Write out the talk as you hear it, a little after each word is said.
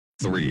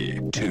Three,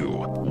 two,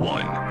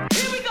 one.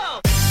 Here we go!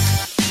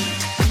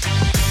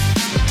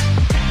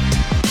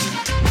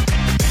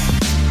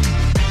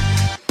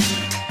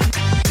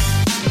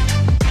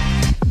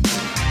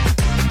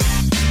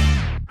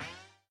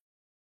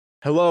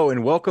 Hello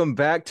and welcome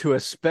back to a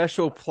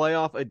special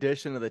playoff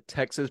edition of the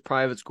Texas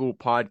Private School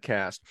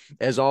Podcast.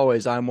 As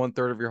always, I'm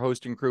one-third of your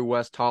hosting crew,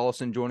 Wes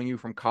Tollison, joining you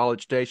from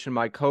College Station.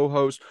 My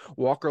co-hosts,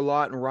 Walker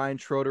Lott and Ryan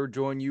Schroeder,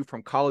 join you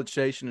from College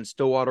Station and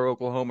Stillwater,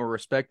 Oklahoma,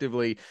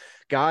 respectively.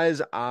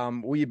 Guys,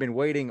 we've been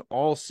waiting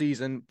all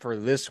season for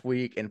this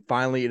week, and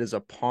finally it is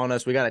upon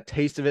us. We got a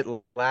taste of it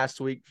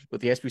last week with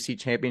the SBC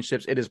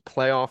Championships. It is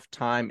playoff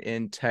time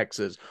in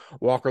Texas.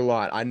 Walker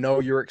Lott, I know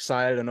you're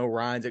excited. I know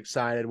Ryan's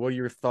excited. What are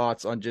your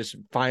thoughts on just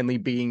finally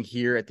being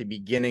here at the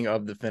beginning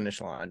of the finish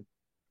line?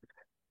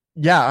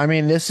 Yeah, I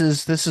mean, this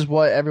is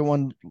what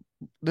everyone.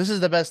 This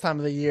is the best time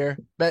of the year.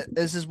 But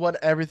this is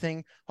what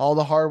everything, all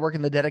the hard work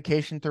and the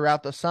dedication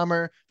throughout the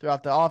summer,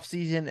 throughout the off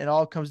season, it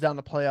all comes down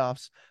to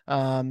playoffs.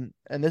 And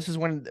this is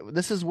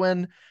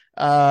when,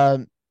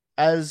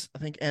 as I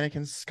think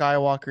Anakin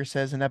Skywalker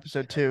says in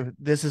episode 2,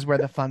 this is where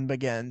the fun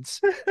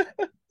begins.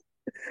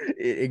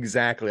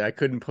 Exactly. I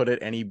couldn't put it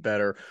any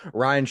better.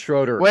 Ryan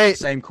Schroeder. Wait.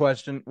 Same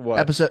question. What?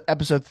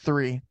 Episode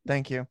 3.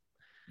 Thank you.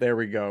 There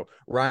we go.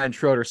 Ryan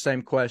Schroeder,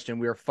 same question.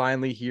 We are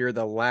finally here,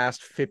 the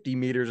last 50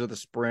 meters of the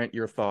sprint.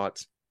 Your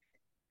thoughts?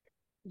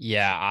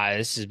 Yeah,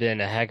 this has been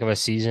a heck of a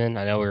season.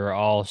 I know we were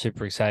all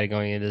super excited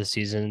going into the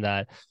season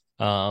that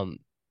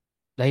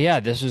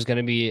this was going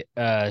to be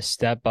a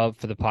step up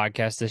for the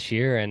podcast this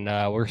year. And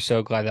we're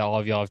so glad that all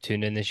of y'all have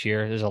tuned in this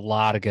year. There's a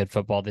lot of good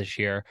football this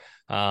year.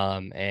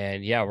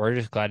 We're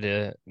just glad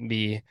to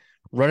be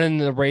running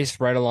the race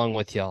right along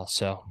with y'all.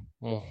 So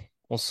we'll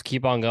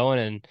keep on going,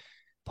 and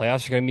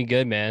playoffs are going to be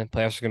good, man.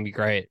 Playoffs are going to be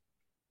great.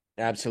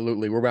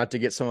 Absolutely. We're about to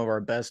get some of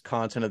our best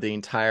content of the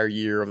entire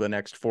year of the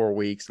next 4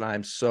 weeks, and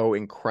I'm so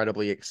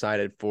incredibly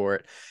excited for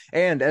it.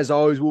 And as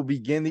always, we'll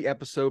begin the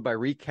episode by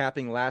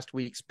recapping last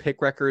week's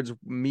pick records.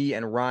 Me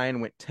and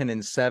Ryan went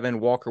 10-7.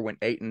 Walker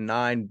went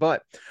 8-9.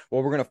 But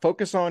what we're going to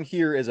focus on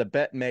here is a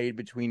bet made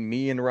between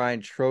me and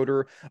Ryan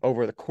Schroeder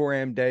over the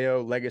Coram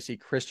Deo Legacy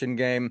Christian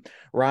game.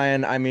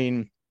 Ryan, I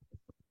mean,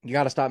 you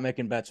got to stop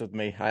making bets with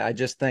me. I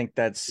just think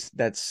that's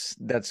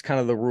kind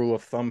of the rule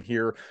of thumb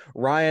here.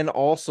 Ryan,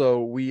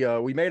 also, we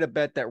made a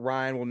bet that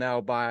Ryan will now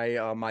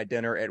buy my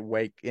dinner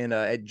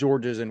at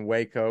George's in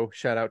Waco.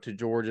 Shout out to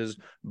George's.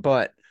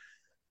 But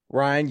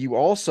Ryan, you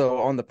also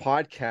on the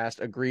podcast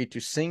agreed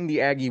to sing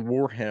the Aggie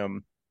War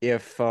Hymn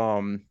if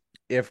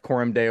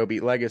Coram Deo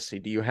beat Legacy.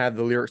 Do you have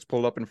the lyrics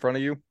pulled up in front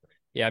of you?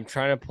 Yeah, I'm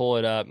trying to pull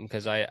it up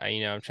because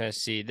I'm trying to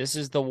see. This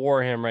is the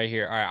war hymn right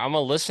here. All right, I'm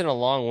gonna listen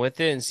along with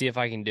it and see if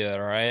I can do it.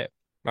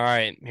 All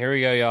right, here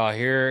we go, y'all.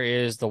 Here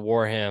is the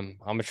war hymn.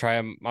 I'm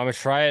gonna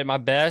try it my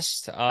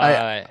best.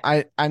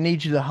 I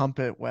need you to hump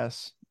it,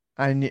 Wes.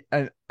 I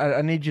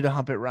need you to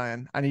hump it,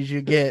 Ryan. I need you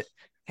to get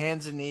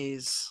hands and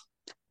knees.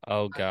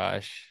 Oh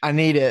gosh, I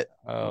need it.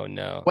 Oh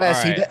no,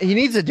 Wes, right. he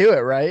needs to do it,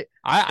 right?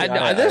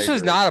 This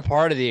was not a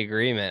part of the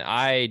agreement.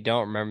 I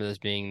don't remember this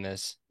being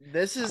this.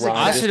 This is. Well,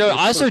 I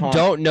also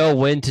don't know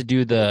when to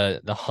do the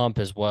hump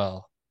as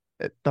well.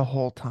 The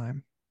whole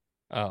time.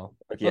 Oh,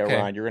 yeah, okay.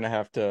 Ryan, you're gonna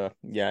have to.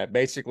 Yeah,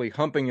 basically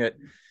humping it.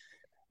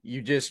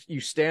 You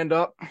stand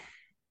up.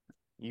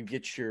 You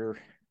get your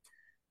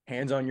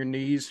hands on your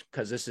knees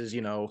because this is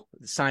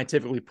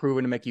scientifically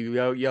proven to make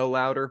you yell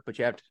louder. But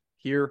you have to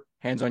hear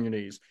hands on your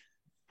knees.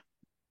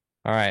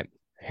 All right,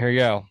 here you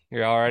go.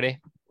 You all ready?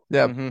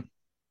 Yeah. Mm-hmm.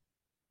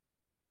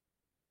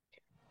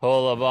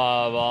 Hold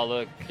above all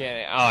the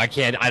I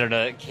can't. I don't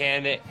know.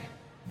 Can it?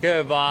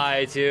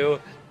 Goodbye to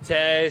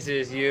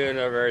Texas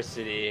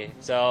University.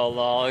 So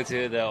long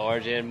to the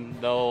origin,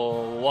 the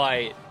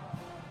white.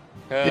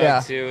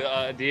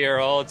 To dear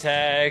old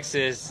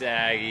Texas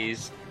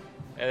Aggies.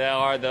 And they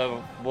are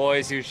the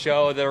boys who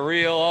show the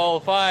real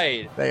old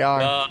fight. They are.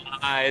 The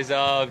eyes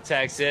of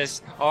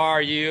Texas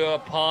are you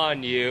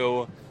upon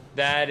you.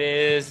 That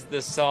is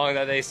the song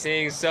that they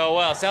sing so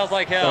well. Sounds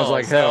like hell.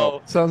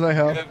 Sounds like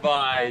hell.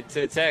 Goodbye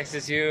to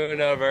Texas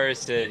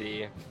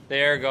University.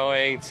 They're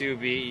going to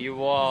beat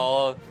you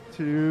all.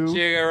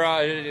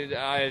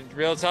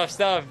 Real tough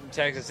stuff.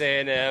 Texas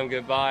A&M.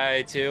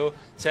 Goodbye to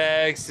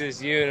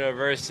Texas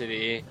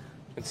University.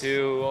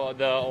 To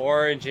the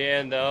orange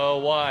and the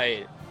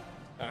white.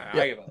 All right,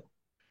 I give up.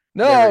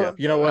 No,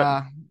 you know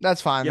what?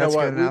 That's fine. You that's know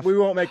what? good enough. We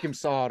won't make him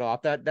saw it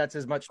off. That's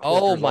as much.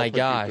 Oh my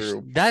gosh,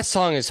 that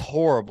song is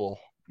horrible.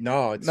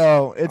 No, it's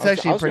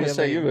actually I was pretty. Gonna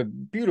say you have a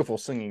beautiful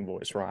singing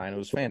voice, Ryan. It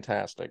was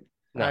fantastic.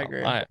 No, I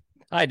agree.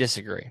 I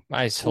disagree.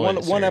 I totally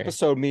disagree. One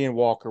episode, me and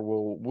Walker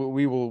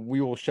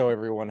will show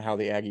everyone how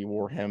the Aggie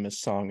War Hymn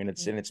is sung in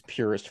its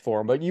purest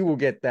form. But you will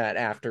get that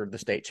after the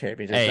state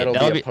championship. Hey,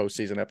 that'll be a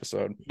postseason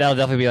episode. That'll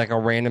definitely be like a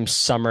random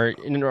summer.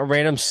 In a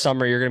random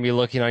summer, you're gonna be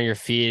looking on your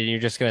feed and you're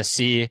just gonna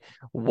see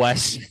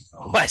Wes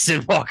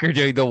and Walker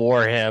doing the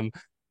War Hymn.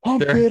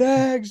 Hump it,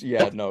 Ags.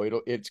 Yeah, no,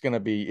 it's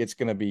gonna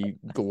be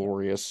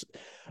glorious.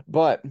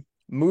 But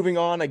Moving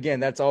on, again,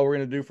 that's all we're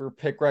going to do for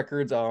pick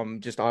records.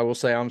 Just I will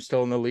say I'm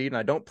still in the lead, and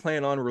I don't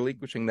plan on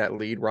relinquishing that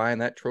lead. Ryan,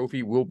 that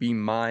trophy will be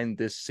mine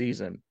this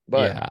season.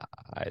 But Yeah,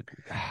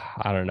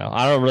 I don't know.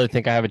 I don't really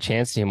think I have a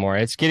chance anymore.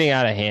 It's getting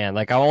out of hand.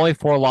 Like I'm only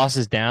 4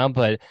 losses down,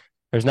 but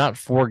there's not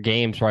 4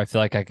 games where I feel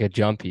like I could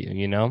jump you,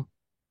 you know?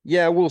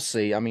 yeah, we'll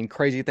see. I mean,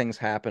 crazy things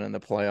happen in the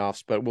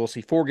playoffs, but we'll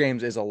see. 4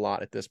 games is a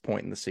lot at this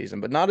point in the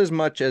season, but not as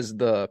much as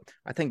I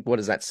think, what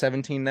is that,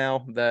 17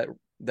 now that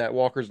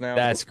Walker's now?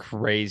 That's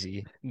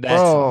crazy.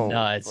 That's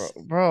nuts.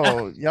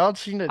 Bro, y'all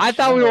seen it. I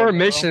thought we weren't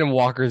mentioning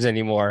walkers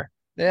anymore.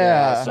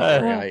 Yeah.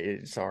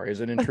 Sorry. It's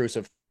an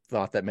intrusive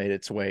thought that made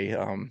its way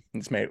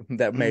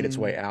its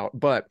way out.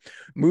 But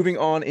moving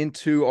on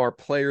into our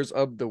players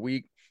of the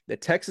week, the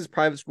Texas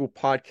Private School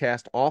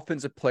Podcast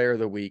Offensive Player of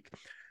the Week,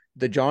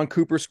 the John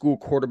Cooper School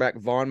quarterback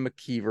Vaughn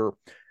McKeever.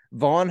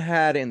 Vaughn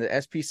had in the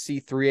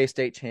SPC 3A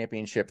state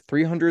championship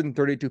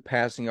 332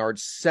 passing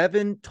yards,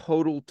 7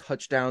 total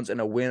touchdowns,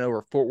 and a win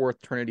over Fort Worth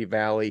Trinity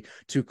Valley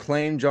to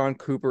claim John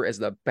Cooper as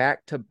the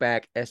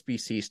back-to-back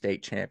SPC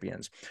state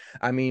champions.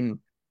 I mean,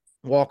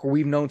 Walker,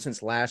 we've known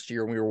since last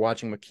year when we were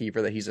watching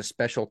McKeever that he's a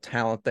special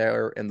talent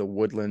there in the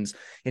Woodlands,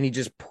 and he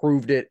just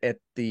proved it at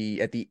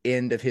the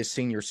end of his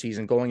senior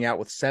season, going out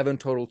with 7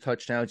 total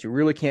touchdowns. You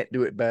really can't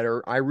do it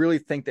better. I really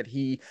think that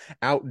he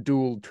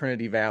outdueled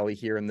Trinity Valley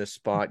here in this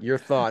spot. Your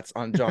thoughts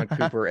on John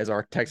Cooper as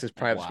our Texas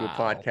Private School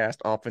Podcast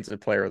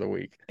Offensive Player of the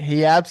Week?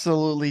 He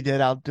absolutely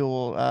did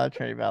outduel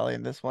Trinity Valley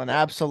in this one.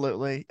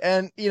 Absolutely.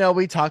 And,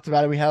 we talked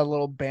about it. We had a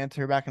little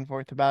banter back and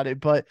forth about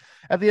it. But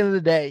at the end of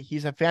the day,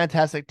 he's a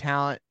fantastic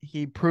talent.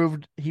 He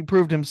proved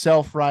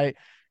himself right.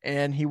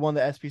 And he won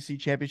the SPC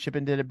championship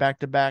and did it back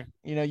to back.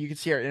 You can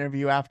see our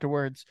interview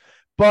afterwards.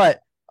 But,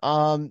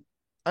 I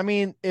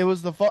mean, it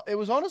was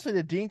honestly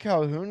the Dean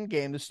Calhoun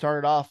game to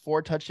start off.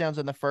 4 touchdowns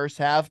in the first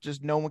half.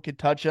 Just no one could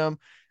touch him.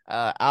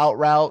 Out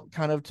route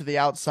kind of to the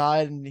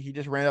outside, and he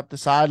just ran up the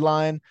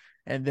sideline.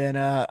 And then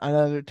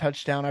another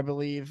touchdown, I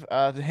believe,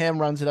 to him,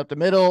 runs it up the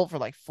middle for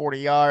like 40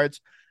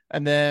 yards.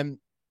 And then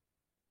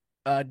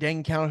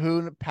Dean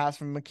Calhoun pass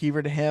from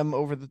McKeever to him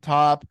over the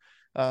top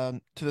to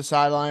the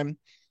sideline.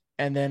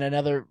 And then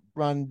another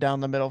run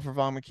down the middle for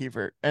Vaughn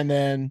McKeever. And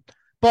then,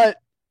 but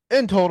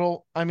in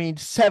total, I mean,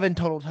 7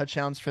 total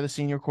touchdowns for the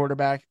senior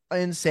quarterback.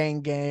 Insane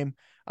game.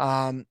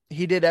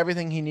 He did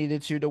everything he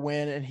needed to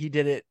win, and he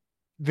did it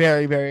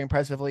very, very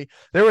impressively.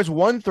 There was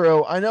one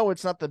throw. I know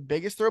it's not the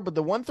biggest throw, but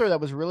the one throw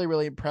that was really,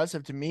 really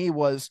impressive to me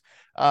was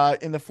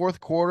in the fourth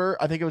quarter.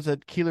 I think it was a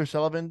Keeler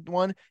Sullivan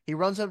one. He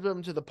runs up to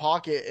him to the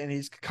pocket, and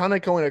he's kind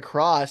of going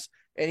across,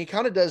 and he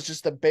kind of does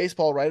just a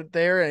baseball right up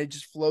there, and he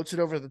just floats it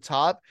over the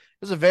top.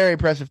 It was a very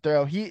impressive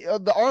throw.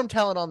 The arm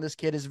talent on this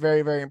kid is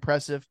very, very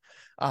impressive.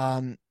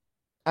 I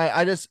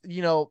just,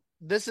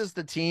 this is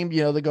the team,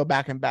 they go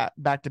back to back.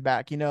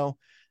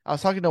 I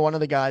was talking to one of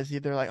the guys.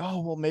 They're like,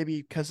 oh, well,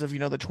 maybe because of,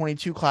 the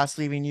 22 class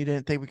leaving, you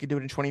didn't think we could do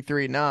it in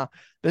 23. Nah,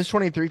 this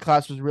 23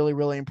 class was really,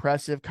 really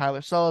impressive.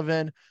 Kyler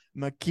Sullivan,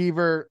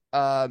 McKeever,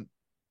 a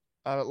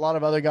lot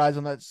of other guys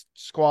on that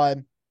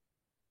squad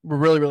were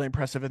really, really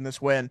impressive in this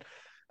win.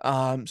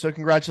 So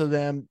congrats to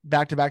them,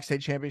 back-to-back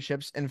state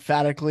championships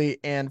emphatically,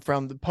 and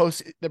from the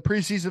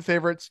preseason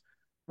favorites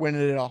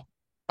winning it all.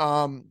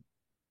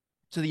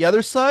 To the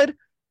other side,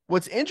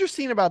 what's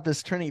interesting about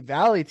this Trinity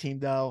Valley team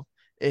though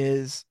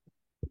is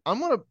I'm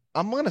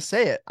gonna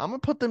say it. I'm gonna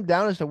put them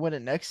down as to win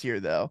it next year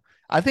though.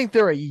 I think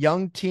they're a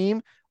young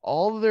team.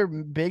 All of their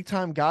big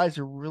time guys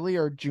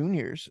are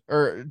juniors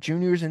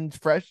and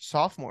fresh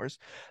sophomores.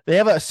 They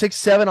have a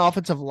 6'7"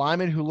 offensive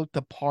lineman who looked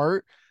the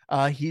part.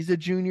 He's a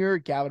junior.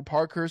 Gavin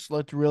Parkhurst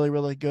looked really,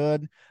 really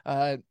good.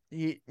 McKeever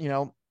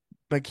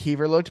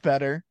looked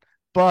better,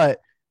 but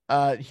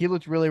he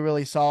looked really,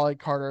 really solid.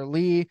 Carter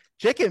Lee,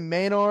 Jacob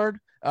Maynard,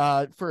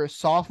 for a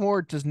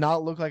sophomore, does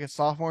not look like a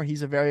sophomore.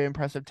 He's a very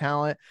impressive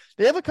talent.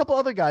 They have a couple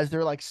other guys.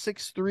 They're like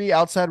 6'3"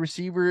 outside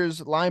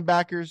receivers,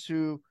 linebackers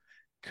who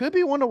could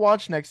be one to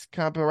watch next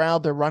camp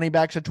around. Their running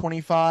backs at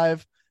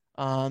 25.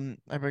 I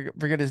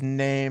forget his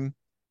name.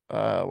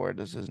 Where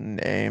does his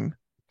name?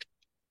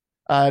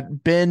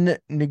 Ben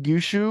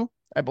Negushu,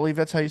 I believe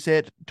that's how you say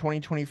it,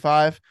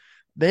 2025.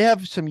 They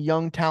have some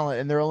young talent,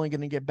 and they're only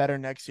going to get better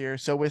next year.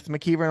 So with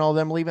McKeever and all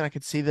them leaving, I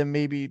could see them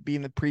maybe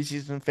being the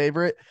preseason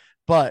favorite.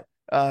 But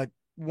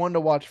one to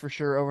watch for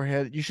sure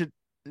overhead. You should,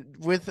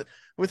 with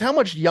how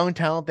much young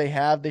talent they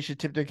have, they should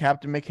tip their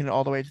cap to making it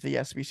all the way to the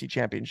SBC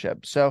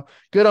championship. So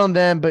good on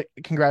them, but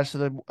congrats to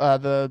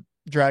the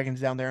Dragons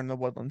down there in the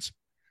Woodlands.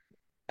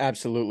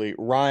 Absolutely.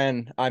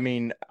 Ryan, I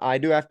mean, I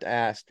do have to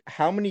ask,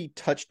 how many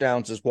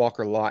touchdowns does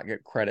Walker Lott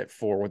get credit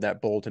for with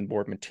that bulletin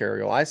board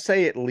material? I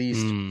say at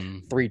least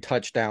 3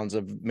 touchdowns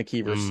of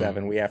McKeever's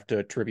 7 we have to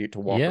attribute to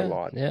Walker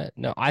Lott. Yeah.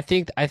 No, I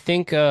think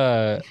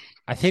the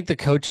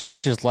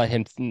coach just let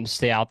him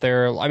stay out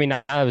there. I mean,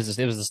 it was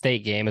the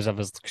state game as of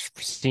his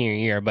senior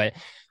year, but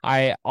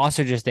I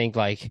also just think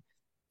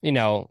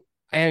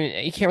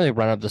and you can't really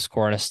run up the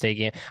score in a state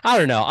game. I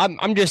don't know.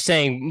 I'm just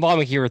saying Von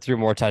McKeever threw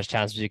more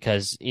touchdowns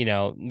because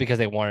because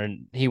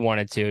he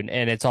wanted to,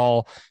 and it's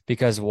all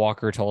because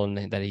Walker told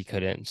him that he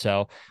couldn't.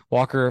 So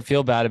Walker,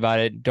 feel bad about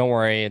it. Don't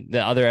worry.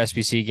 The other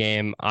SBC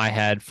game, I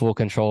had full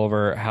control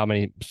over how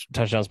many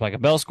touchdowns Micah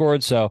Bell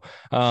scored, so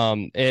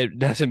it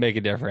doesn't make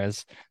a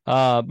difference.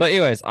 But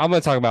anyways, I'm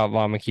gonna talk about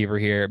Von McKeever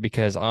here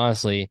because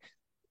honestly,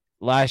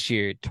 last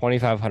year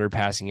 2,500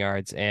 passing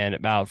yards and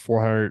about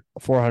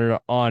 400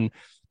 on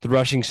the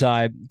rushing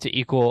side to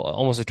equal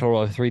almost a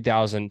total of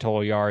 3,000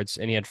 total yards,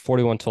 and he had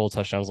 41 total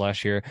touchdowns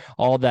last year.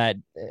 All that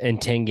in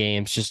 10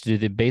 games, just to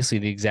do basically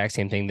the exact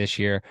same thing this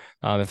year.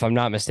 If I'm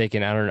not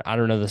mistaken, I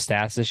don't know the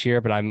stats this year,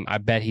 but I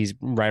bet he's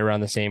right around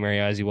the same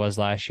area as he was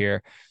last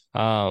year.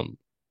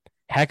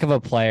 Heck of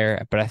a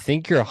player, but I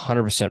think you're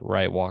 100%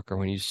 right, Walker,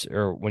 when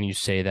you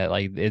say that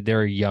like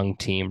they're a young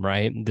team,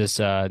 right? This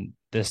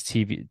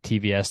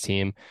TVS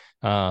team.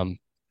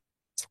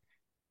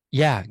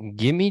 Yeah,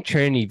 give me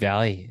Trinity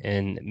Valley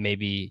and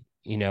maybe,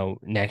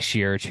 next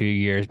year or 2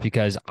 years,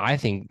 because I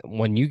think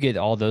when you get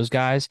all those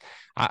guys,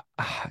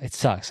 it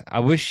sucks.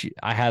 I wish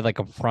I had like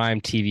a prime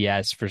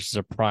TVS versus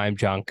a prime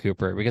John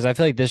Cooper, because I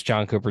feel like this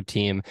John Cooper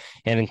team,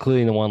 and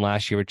including the one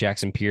last year with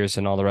Jackson Pierce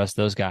and all the rest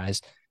of those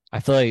guys, I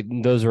feel like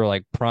those were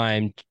like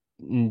prime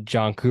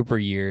John Cooper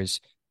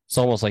years. It's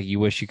almost like you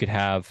wish you could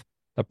have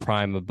the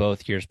prime of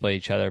both years play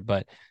each other,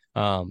 but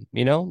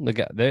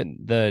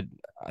the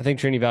I think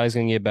Trinity Valley is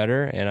going to get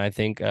better, and I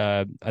think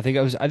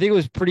it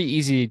was pretty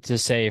easy to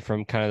say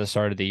from kind of the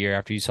start of the year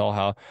after you saw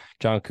how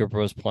John Cooper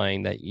was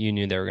playing that you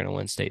knew they were going to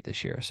win state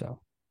this year. So.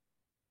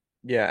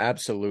 Yeah,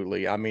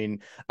 absolutely. I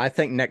mean, I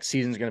think next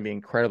season is going to be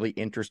incredibly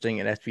interesting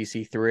in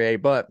SBC 3A,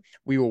 but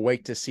we will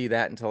wait to see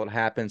that until it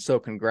happens. So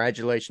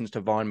congratulations to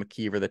Von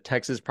McKeever, the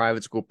Texas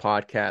Private School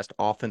Podcast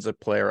Offensive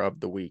Player of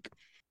the Week.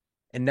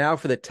 And now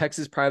for the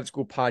Texas Private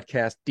School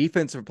Podcast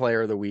Defensive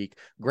Player of the Week,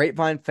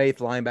 Grapevine Faith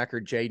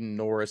linebacker Jaden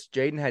Norris.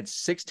 Jaden had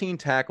 16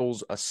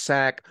 tackles, a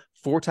sack,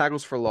 4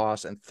 tackles for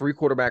loss, and 3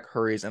 quarterback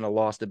hurries, and a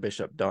loss to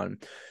Bishop Dunn.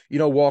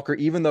 Walker,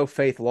 even though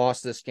Faith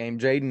lost this game,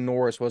 Jaden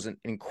Norris was an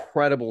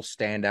incredible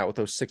standout with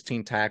those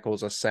 16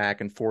 tackles, a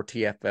sack, and 4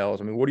 TFLs.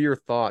 I mean, what are your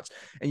thoughts?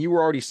 And you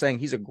were already saying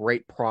he's a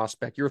great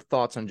prospect. Your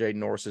thoughts on Jaden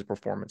Norris's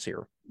performance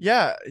here?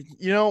 Yeah,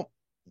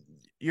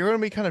 you're going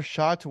to be kind of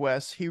shocked,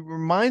 Wes. He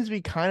reminds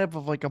me kind of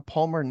like a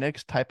Palmer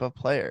Nix type of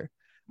player.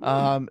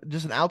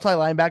 Just an outside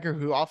linebacker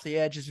who off the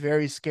edge is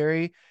very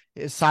scary.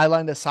 His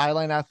sideline to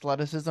sideline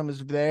athleticism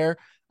is there.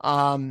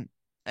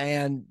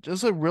 And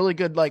just a really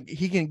good, like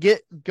he can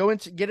get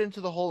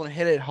into the hole and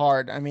hit it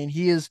hard. I mean,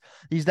 he's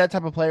that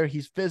type of player.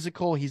 He's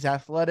physical, he's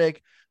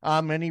athletic,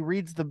 and he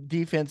reads the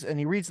defense and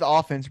he reads the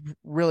offense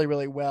really,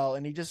 really well.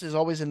 And he just is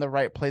always in the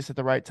right place at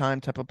the right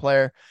time type of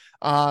player.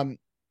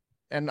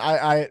 And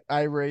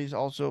I raise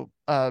also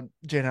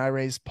Jane, I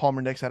raise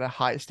Palmer Nix at a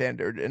high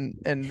standard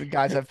and the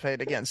guys I've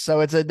played against.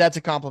 So that's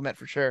a compliment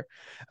for sure.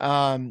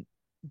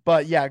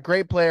 But yeah,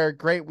 great player,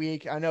 great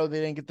week. I know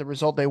they didn't get the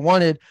result they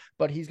wanted,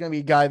 but he's going to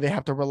be a guy they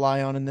have to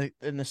rely on in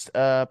this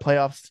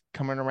playoffs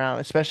coming around,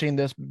 especially in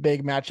this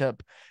big matchup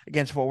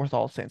against Fort Worth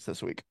All Saints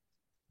this week.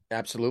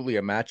 Absolutely,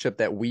 a matchup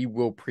that we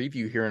will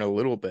preview here in a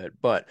little bit.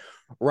 But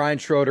Ryan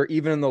Schroeder,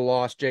 even in the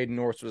loss, Jaden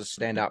Norris was a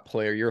standout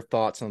player. Your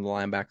thoughts on the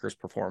linebacker's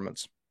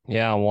performance?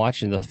 Yeah, I'm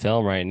watching the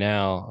film right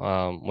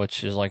now,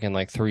 which is like in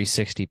like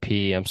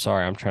 360p. I'm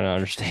sorry, I'm trying to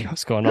understand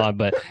what's going on,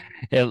 but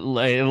it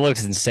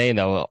looks insane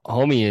though.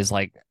 Homie is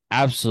like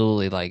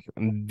absolutely like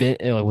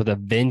with a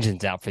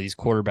vengeance out for these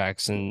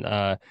quarterbacks,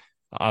 and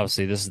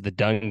obviously this is the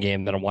Dunn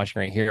game that I'm watching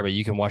right here, but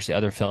you can watch the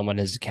other film on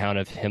his account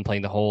of him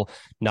playing the whole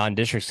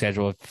non-district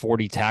schedule with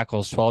 40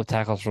 tackles, 12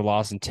 tackles for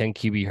loss, and 10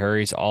 QB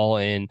hurries, all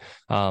in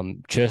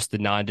just the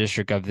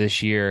non-district of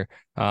this year.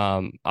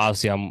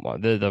 Obviously I'm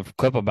the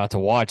clip I'm about to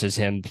watch is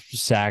him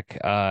sack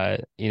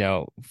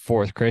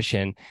Fourth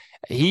Christian.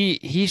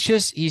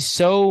 He's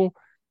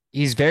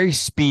very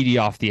speedy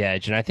off the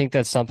edge, and I think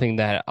that's something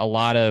that a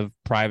lot of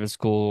private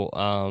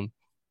school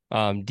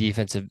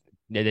defensive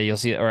that you'll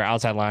see, or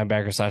outside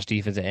linebacker /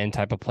 defensive end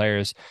type of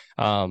players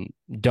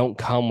don't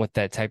come with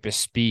that type of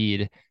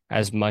speed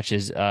as much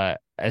as I'm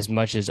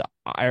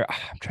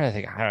trying to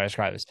think how to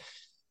describe this.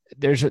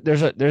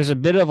 There's a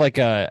bit of like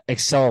a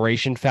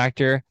acceleration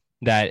factor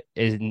that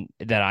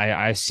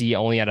I see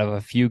only out of a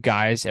few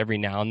guys every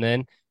now and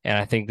then. And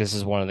I think this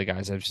is one of the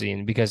guys I've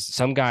seen, because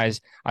some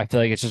guys, I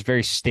feel like it's just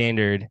very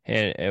standard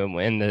in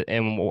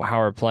how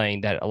we're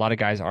playing, that a lot of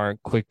guys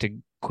aren't quick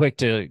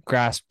to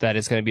grasp that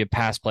it's going to be a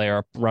pass play or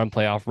a run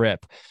play off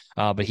rip.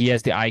 But he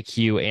has the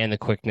IQ and the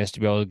quickness to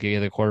be able to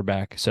get the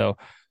quarterback. So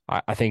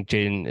I think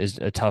Jaden is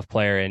a tough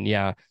player, and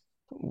yeah,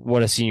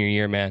 what a senior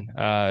year, man.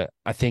 I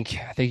think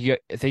you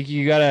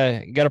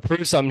gotta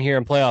prove something here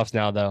in playoffs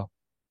now, though.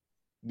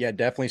 Yeah,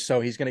 definitely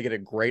so. He's going to get a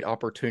great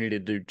opportunity to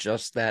do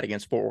just that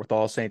against Fort Worth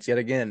All Saints yet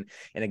again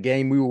in a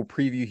game we will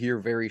preview here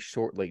very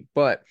shortly.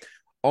 But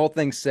all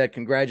things said,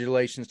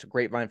 congratulations to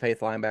Grapevine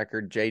Faith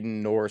linebacker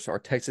Jaden Norris, our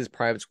Texas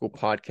Private School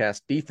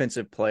Podcast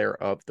Defensive Player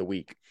of the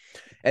Week.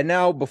 And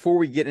now, before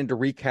we get into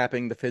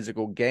recapping the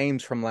physical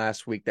games from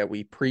last week that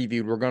we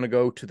previewed, we're going to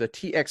go to the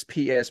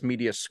TXPS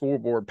Media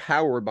scoreboard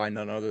powered by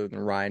none other than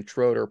Ryan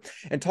Schroeder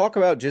and talk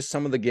about just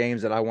some of the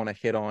games that I want to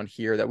hit on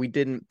here that we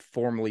didn't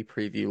formally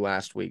preview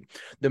last week.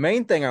 The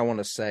main thing I want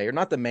to say, or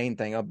not the main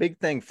thing, a big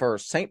thing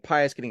first, St.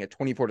 Pius getting a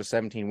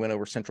 24-17 win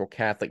over Central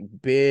Catholic.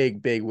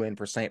 Big win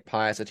for St.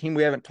 Pius, a team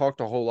we haven't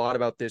talked a whole lot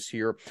about this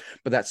year,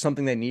 but that's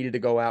something they needed to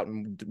go out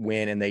and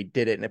win, and they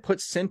did it. And it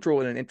puts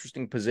Central in an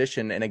interesting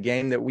position in a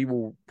game that we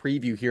will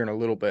preview here in a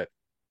little bit.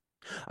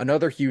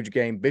 Another huge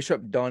game.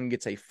 Bishop Dunn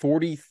gets a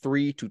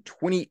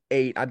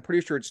 43-28. I'm pretty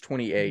sure it's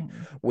 28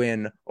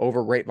 win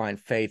over Grapevine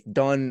Faith.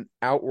 Dunn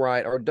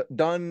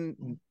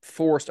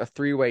forced a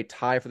 3-way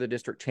tie for the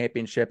district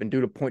championship, and due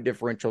to point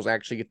differentials,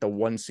 actually get the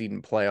 1 seed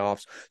in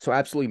playoffs. So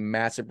absolutely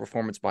massive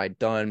performance by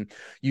Dunn.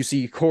 You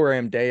see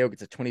Coram Deo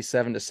gets a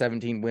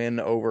 27-17 win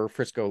over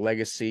Frisco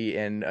Legacy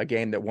in a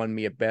game that won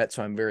me a bet.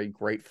 So I'm very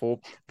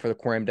grateful for the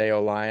Coram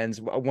Deo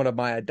Lions, one of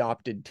my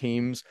adopted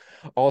teams.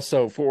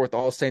 Also, Fort Worth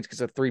All Saints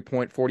gets a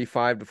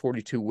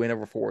 45-42 win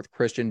over Fort Worth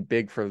Christian.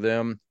 Big for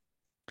them.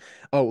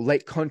 Oh,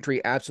 Lake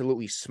Country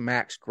absolutely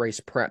smacks Grace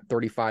Prep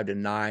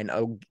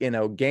 35-9 in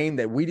a game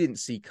that we didn't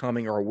see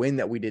coming, or a win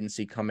that we didn't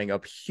see coming. A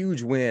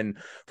huge win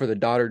for the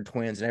Doddard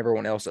Twins and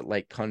everyone else at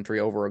Lake Country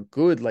over a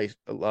good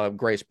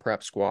Grace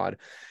Prep squad.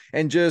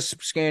 And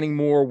just scanning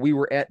more, we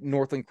were at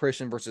Northland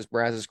Christian versus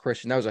Brazos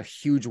Christian. That was a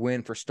huge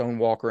win for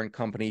Stonewalker and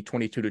company,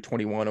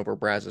 22-21 over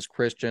Brazos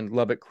Christian.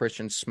 Lubbock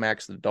Christian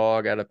smacks the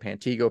dog out of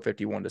Pantego,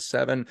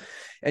 51-7.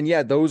 And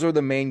yeah, those are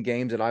the main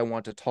games that I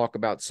want to talk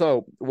about.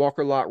 So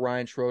Walker Lot,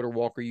 Ryan Schroeder,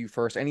 Walker, you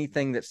first.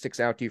 Anything that sticks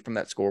out to you from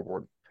that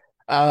scoreboard?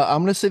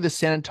 I'm going to say the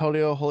San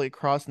Antonio Holy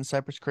Cross and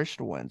Cypress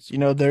Christian wins. You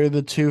know, they're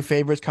the two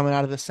favorites coming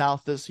out of the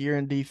South this year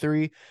in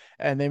D3,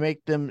 and they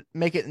make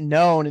it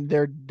known in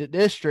their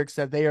districts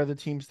that they are the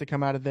teams to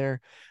come out of there.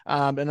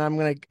 And I'm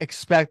going to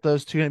expect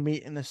those two to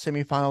meet in the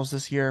semifinals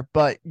this year.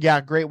 But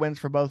yeah, great wins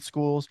for both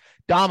schools,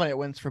 dominant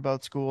wins for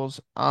both schools.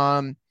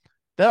 The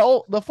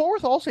Fort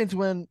Worth All Saints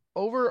win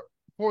over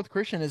Fort Worth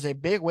Christian is a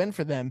big win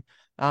for them.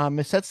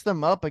 It sets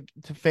them up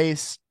to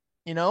face,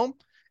 it's going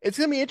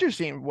to be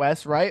interesting,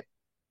 Wes, right?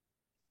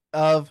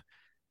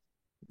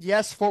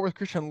 Yes, Fort Worth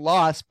Christian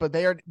lost, but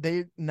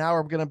they now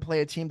are going to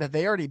play a team that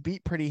they already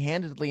beat pretty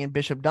handedly in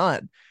Bishop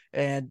Dunn,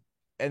 and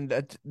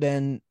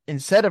then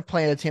instead of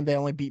playing a team they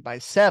only beat by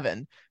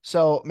 7,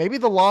 so maybe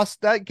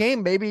that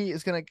game maybe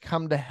is going to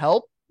come to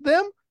help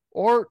them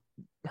or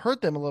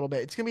hurt them a little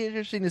bit. It's going to be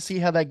interesting to see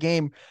how that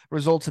game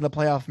results in the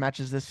playoff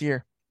matches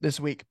this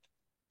week.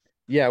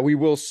 Yeah, we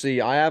will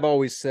see. I have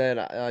always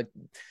said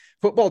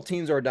football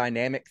teams are a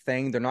dynamic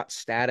thing. They're not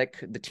static.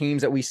 The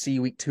teams that we see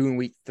week 2 and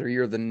week 3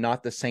 are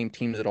not the same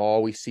teams at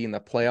all we see in the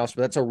playoffs,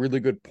 but that's a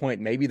really good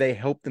point. Maybe they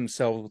help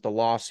themselves with the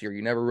loss here.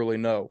 You never really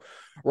know.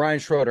 Ryan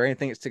Schroeder,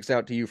 anything that sticks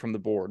out to you from the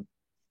board?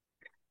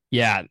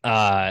 Yeah,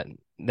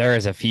 there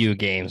is a few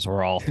games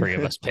where all three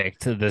of us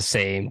picked the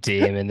same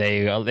team, and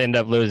they end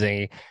up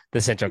losing. The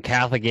Central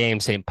Catholic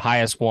game, St.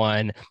 Pius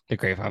won. The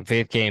Grapevine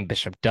Faith game,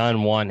 Bishop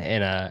Dunn won.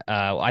 And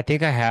I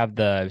think I have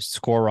the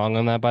score wrong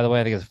on that, by the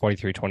way. I think it's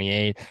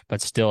 43-28,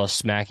 but still a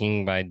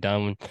smacking by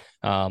Dunn.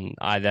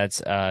 That's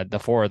the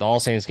Fort Worth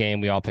All Saints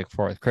game. We all picked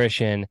Fort Worth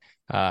Christian.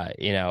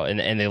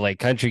 In the Lake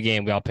Country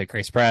game, we all picked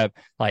Grace Prep.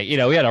 We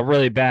had a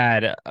really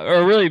bad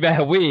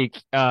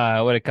week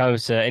when it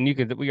comes to,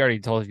 and we already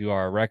told you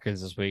our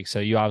records this week, so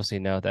you obviously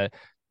know that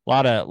a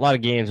lot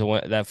of games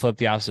that flipped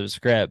the opposite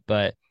script.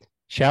 But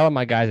shout out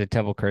my guys at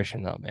Temple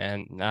Christian though,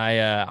 man.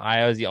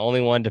 I was the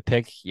only one to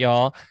pick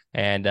y'all,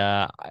 and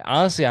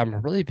honestly, I'm a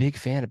really big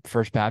fan of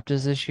First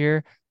Baptist this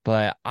year.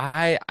 But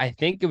I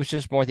think it was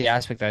just more the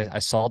aspect that I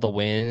saw the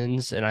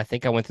wins, and I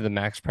think I went through the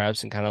max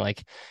preps and kind of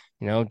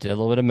did a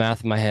little bit of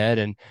math in my head,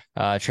 and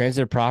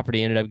Transitive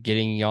Property ended up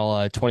getting y'all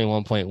a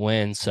 21-point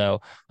win.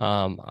 So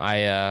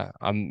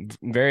I'm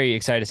very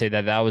excited to say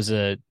that was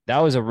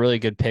a really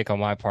good pick on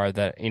my part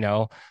that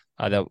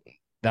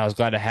I was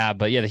glad to have.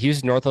 But yeah, the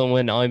Houston Northland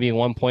win only being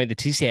 1 point, the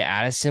TCA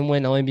Addison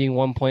win only being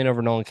 1 point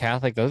over Nolan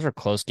Catholic. Those are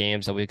close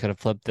games that we could have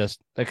flipped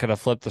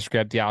the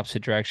script the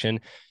opposite direction.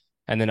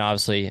 And then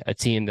obviously a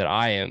team that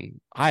I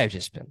have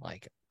just been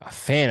like a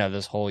fan of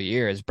this whole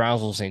year is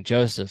Brownsville St.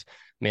 Joseph.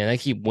 Man, they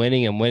keep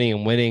winning and winning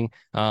and winning.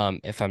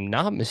 If I'm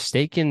not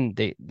mistaken,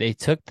 they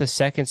took the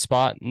second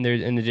spot in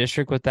the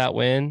district with that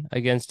win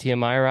against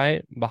TMI,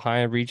 right?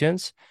 Behind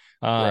Regents.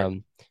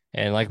 Right.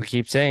 And like we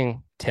keep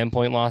saying,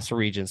 10-point loss to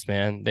Regents,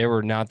 man. They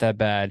were not that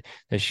bad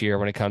this year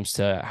when it comes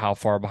to how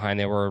far behind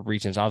they were.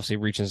 Regents, obviously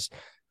Regents,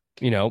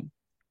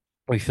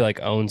 we feel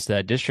like owns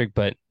that district,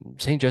 but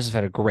St. Joseph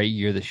had a great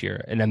year this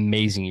year, an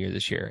amazing year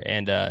this year.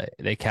 And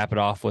they cap it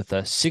off with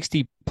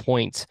 60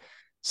 points.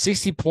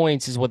 60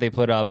 points is what they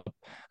put up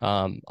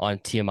on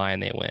TMI,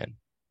 and they win.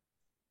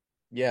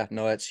 Yeah,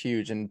 no, that's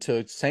huge. And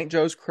to St.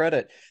 Joe's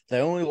credit, they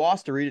only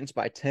lost to Regents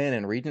by 10,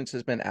 and Regents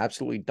has been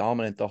absolutely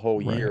dominant the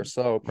whole year.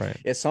 So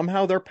if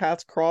somehow their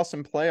paths cross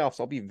in playoffs,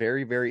 I'll be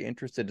very, very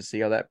interested to see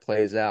how that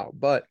plays out.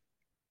 But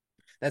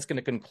That's going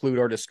to conclude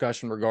our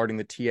discussion regarding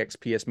the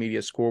TXPS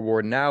Media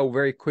scoreboard. Now,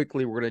 very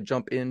quickly, we're going to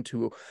jump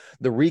into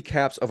the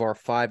recaps of our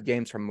 5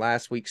 games from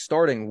last week,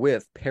 starting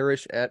with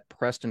Parrish at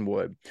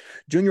Prestonwood.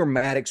 Junior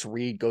Maddox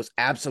Reed goes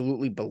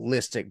absolutely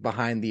ballistic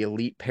behind the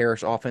elite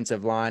Parrish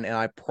offensive line, and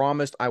I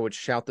promised I would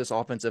shout this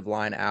offensive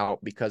line out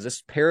because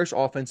this Parrish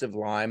offensive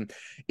line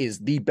is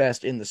the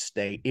best in the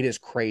state. It is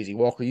crazy.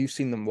 Walker, you've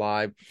seen them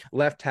live.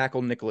 Left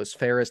tackle Nicholas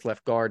Ferris,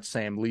 left guard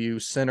Sam Liu,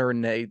 center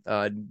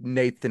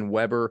Nathan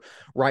Weber,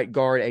 right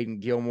guard Aiden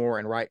Gilmore,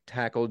 and right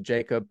tackle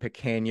Jacob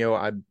Picanio.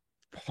 I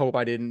hope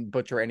I didn't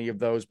butcher any of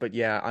those, but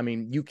yeah, I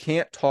mean, you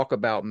can't talk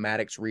about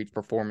Maddox Reed's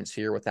performance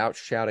here without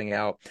shouting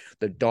out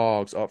the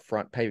dogs up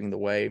front paving the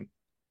way.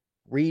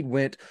 Reed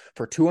went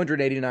for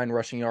 289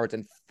 rushing yards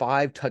and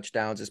 5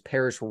 touchdowns as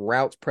Parrish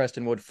routs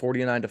Prestonwood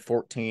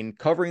 49-14,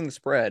 covering the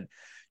spread.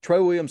 Trey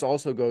Williams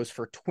also goes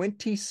for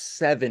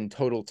 27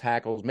 total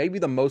tackles, maybe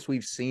the most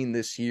we've seen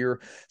this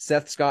year.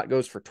 Seth Scott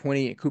goes for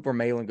 20, and Cooper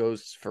Malin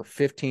goes for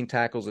 15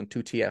 tackles and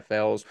 2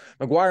 TFLs.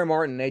 McGuire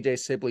Martin and AJ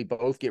Sibley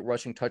both get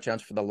rushing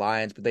touchdowns for the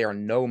Lions, but they are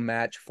no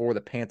match for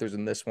the Panthers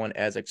in this one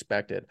as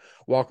expected.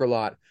 Walker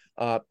Lott,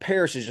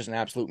 Parrish is just an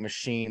absolute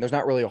machine. There's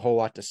not really a whole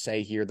lot to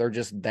say here. They're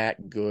just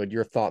that good.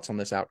 Your thoughts on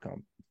this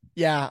outcome?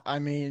 Yeah, I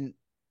mean,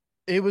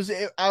 you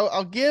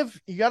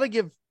got to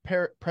give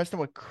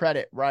Prestonwood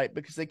credit, right?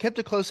 Because they kept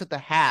it close at the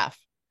half.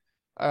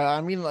 I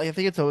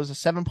think it was a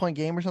 7-point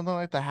game or something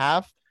like the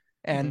half.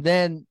 And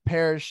then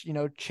Parrish,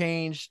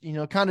 changed,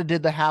 kind of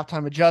did the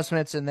halftime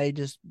adjustments, and they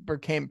just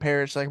became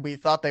Parrish like we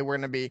thought they were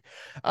going to be.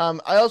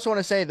 I also want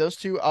to say those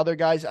 2 other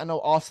guys, I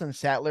know Austin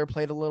Sattler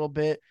played a little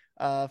bit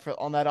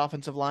on that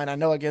offensive line. I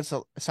know against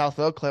South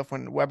Oak Cliff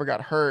when Weber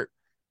got hurt.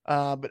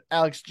 But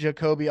Alex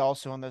Jacoby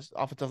also on this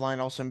offensive line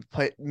also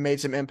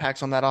made some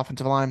impacts on that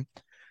offensive line.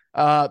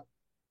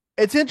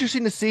 It's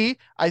interesting to see.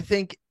 I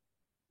think,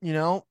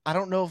 I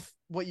don't know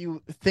what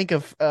you think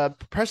of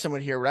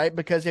Prestonwood here, right?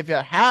 Because if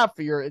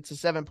you're it's a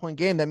 7-point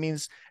game, that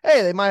means,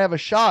 hey, they might have a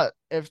shot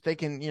if they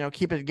can,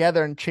 keep it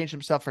together and change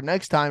themselves for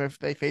next time if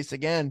they face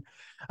again.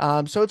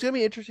 So it's going to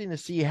be interesting to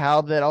see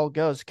how that all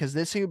goes, because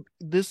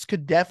this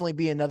could definitely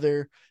be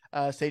another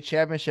state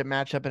championship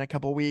matchup in a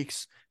couple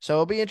weeks. So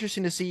it'll be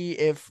interesting to see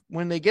if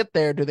when they get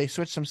there, do they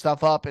switch some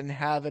stuff up and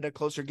have it a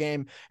closer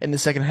game in the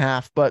second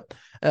half. But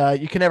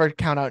you can never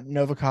count out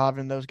Novikov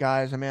and those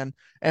guys, man.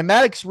 And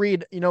Maddox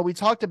Reed, we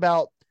talked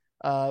about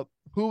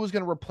who was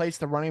going to replace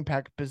the running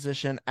back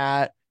position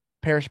at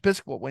Parrish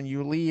Episcopal. When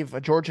you leave,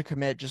 a Georgia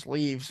commit just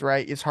leaves,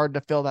 right? It's hard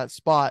to fill that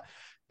spot.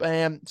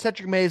 And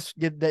Cedric Mays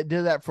did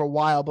that for a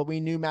while, but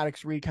we knew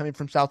Maddox Reed coming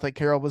from South Lake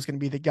Carroll was going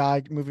to be the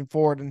guy moving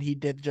forward, and he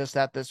did just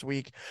that this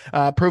week,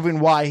 proving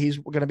why he's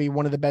going to be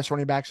one of the best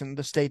running backs in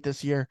the state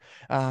this year.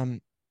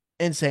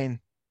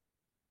 Insane.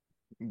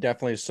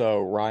 Definitely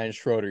so. Ryan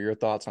Schroeder, your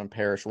thoughts on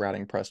Parrish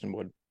routing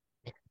Prestonwood?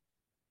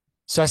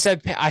 So I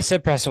said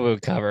Prestonwood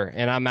would cover,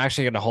 and I'm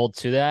actually going to hold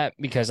to that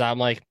because I'm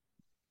like,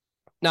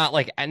 not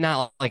like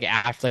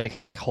after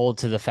hold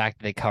to the fact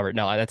that they covered.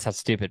 No, that sounds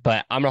stupid.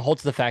 But I'm gonna hold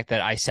to the fact that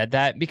I said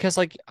that because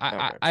I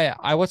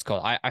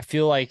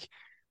feel like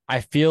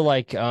I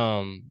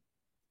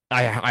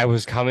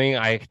was coming.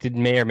 I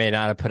may or may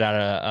not have put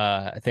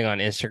out a thing on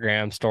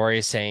Instagram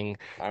story saying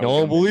no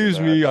one believes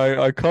me.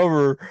 I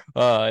cover.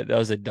 That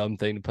was a dumb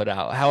thing to put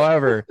out.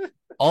 However.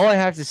 All I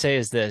have to say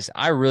is this.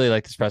 I really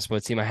like this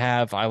Prestonwood team.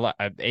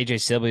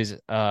 AJ Sibley's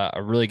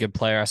a really good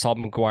player. I saw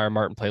McGuire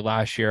Martin play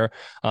last year.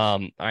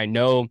 I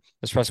know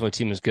this Prestonwood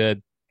team is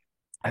good.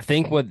 I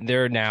think what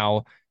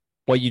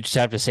you just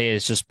have to say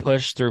is just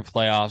push through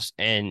playoffs.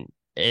 And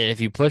if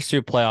you push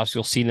through playoffs,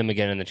 you'll see them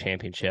again in the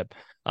championship.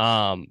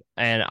 And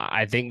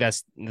I think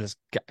this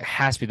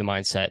has to be the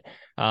mindset.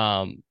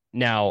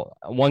 Now,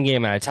 one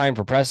game at a time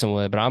for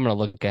Prestonwood, but I'm going to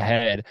look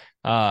ahead.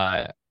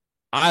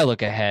 I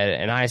look ahead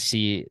and I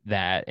see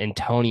that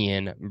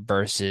Antonian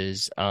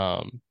versus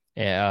Prestonwood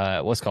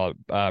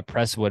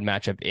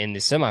matchup in the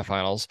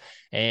semifinals,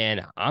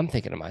 and I'm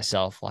thinking to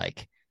myself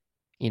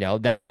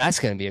that's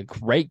going to be a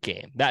great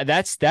game.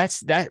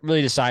 That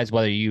really decides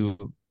whether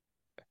you.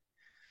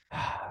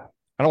 I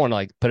don't want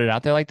to put it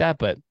out there like that,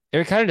 but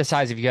it kind of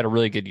decides if you had a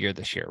really good year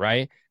this year,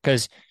 right?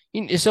 Because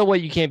so what,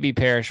 you can't be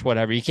Parrish,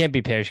 whatever. You can't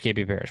be Parrish,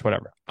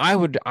 whatever. I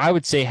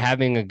would say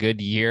having a good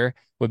year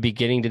would be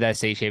getting to that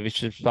state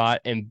championship spot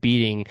and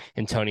beating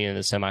Antonian in the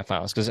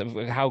semifinals because of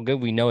how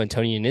good we know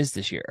Antonian is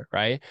this year,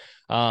 right?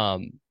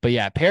 But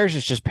yeah, Parrish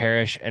is just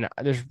Parrish, and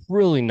there's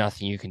really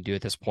nothing you can do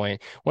at this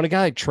point. When a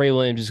guy like Trey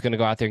Williams is going to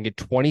go out there and get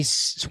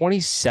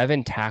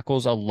 27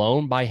 tackles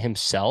alone by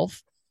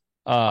himself,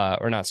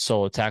 or not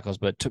solo tackles,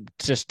 but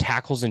just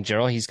tackles in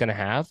general he's going to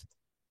have,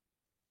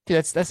 dude,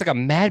 that's like a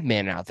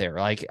madman out there.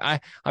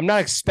 I'm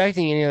not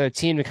expecting any other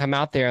team to come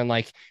out there and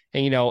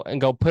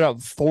go put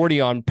up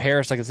 40 on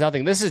Parrish like it's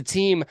nothing. This is a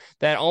team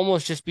that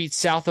almost just beat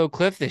South Oak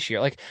Cliff this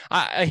year.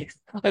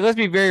 Let's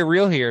be very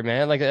real here,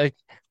 man.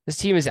 This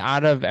team is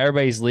out of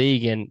everybody's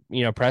league, and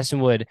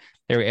Prestonwood,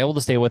 they were able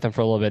to stay with them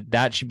for a little bit.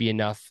 That should be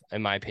enough,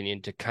 in my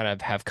opinion, to kind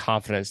of have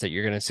confidence that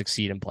you're going to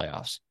succeed in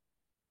playoffs.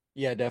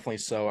 Yeah, definitely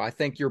so. I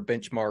think your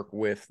benchmark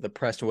with the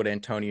Prestonwood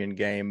Antonian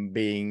game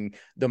being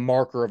the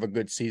marker of a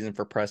good season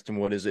for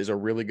Prestonwood is a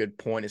really good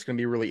point. It's going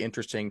to be really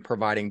interesting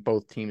providing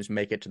both teams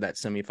make it to that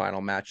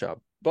semifinal matchup.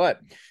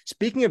 But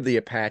speaking of the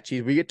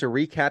Apaches, we get to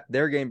recap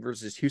their game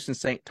versus Houston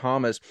St.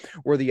 Thomas,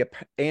 where the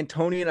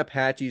Antonian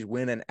Apaches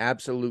win an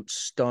absolute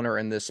stunner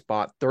in this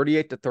spot,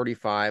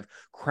 38-35,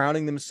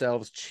 crowning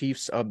themselves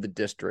chiefs of the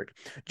district.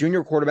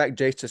 Junior quarterback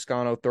Jace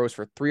Toscano throws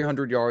for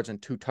 300 yards and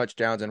 2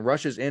 touchdowns and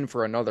rushes in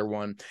for another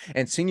one,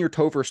 and senior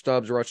Topher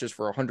Stubbs rushes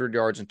for 100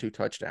 yards and 2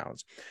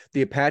 touchdowns.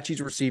 The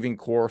Apaches receiving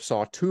corps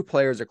saw 2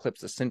 players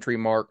eclipse the century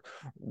mark.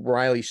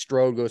 Riley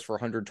Strode goes for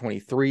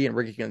 123, and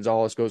Ricky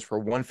Gonzalez goes for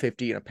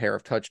 150 and a pair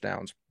of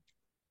touchdowns.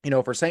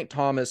 For St.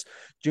 Thomas,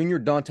 junior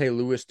Dante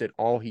Lewis did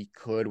all he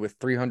could with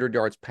 300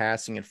 yards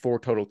passing and 4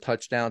 total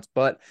touchdowns,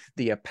 but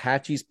the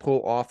Apaches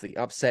pull off the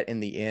upset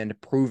in the end,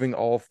 proving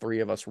all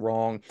 3 of us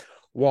wrong.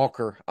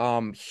 Walker,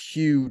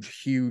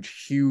 huge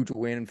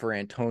win for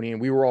Antonian.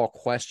 We were all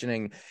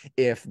questioning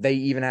if they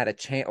even had a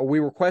chance, or we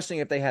were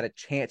questioning if they had a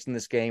chance in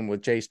this game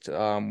with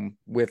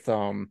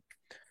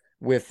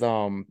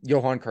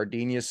Johan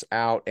Cardenas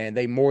out, and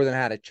they more than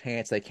had a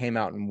chance. They came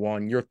out and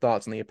won. Your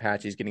thoughts on the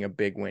Apaches getting a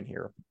big win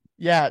here?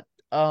 Yeah,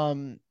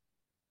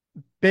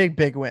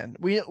 big win.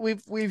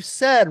 We've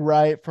said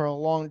right for a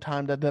long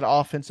time that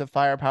offensive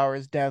firepower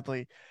is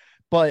deadly,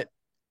 but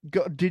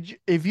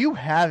if you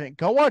haven't,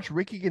 go watch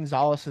Ricky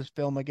Gonzalez's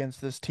film against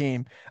this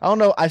team. I don't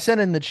know. I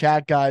sent in the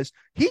chat, guys.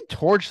 He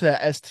torched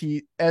that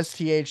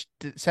STH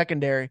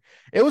secondary.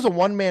 It was a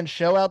one-man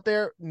show out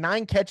there.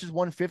 9 catches,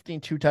 150,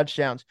 and 2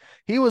 touchdowns.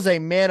 He was a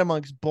man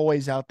amongst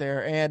boys out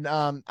there, and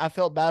I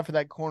felt bad for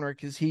that corner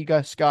because he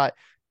just got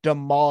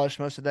demolished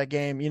most of that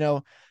game.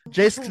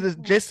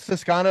 Jace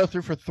Toscano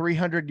threw for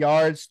 300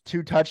 yards,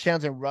 2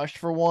 touchdowns, and rushed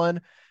for 1.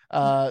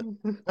 I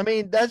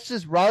mean, that's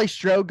just Riley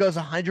Strode goes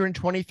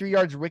 123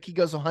 yards. Ricky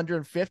goes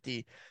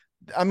 150.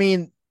 I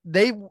mean,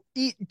 they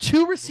eat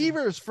 2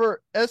 receivers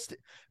for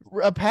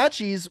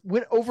Apaches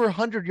went over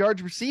 100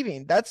 yards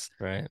receiving. That's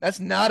Right.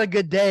 That's not a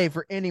good day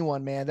for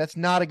anyone, man. That's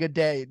not a good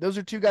day. Those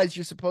are 2 guys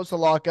you're supposed to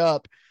lock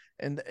up.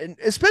 And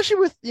especially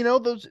with,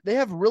 those, they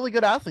have really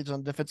good athletes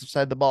on the defensive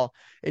side of the ball.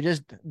 It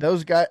just,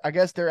 those guys, I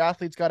guess their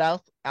athletes got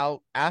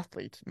out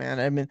athletes, man.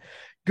 I mean,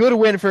 good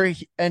win for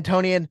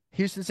Antonian.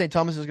 Houston St.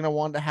 Thomas is going to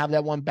want to have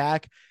that one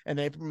back, and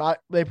they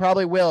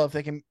probably will if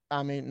they can.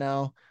 I mean,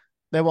 no,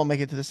 they won't make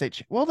it to the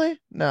state. Will they?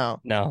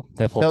 No,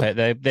 they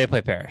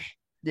play Parish.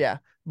 Yeah,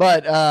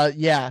 but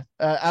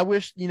I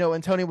wish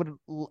Antonian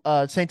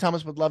would. St.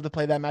 Thomas would love to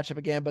play that matchup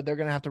again, but they're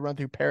going to have to run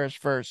through Parish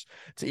first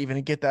to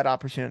even get that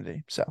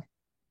opportunity. So.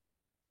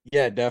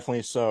 Yeah,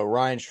 definitely so.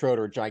 Ryan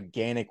Schroeder,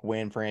 gigantic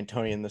win for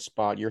Antonian in the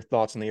spot. Your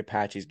thoughts on the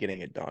Apaches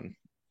getting it done?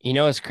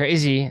 What's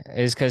crazy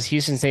is because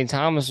Houston St.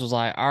 Thomas was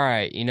like, all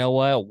right, you know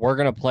what? We're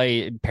going to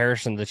play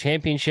Parish in the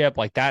championship.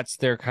 Like, that's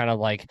their kind of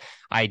like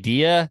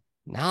idea.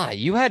 Nah,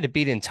 you had to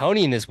beat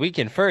Antonian this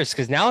weekend first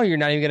because now you're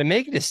not even going to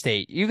make it to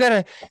state. Your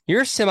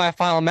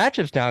semifinal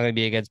matchup's now going to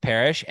be against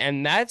Parish,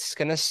 and that's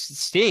going to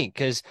stink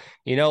because,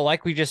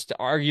 like we just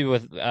argued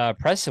with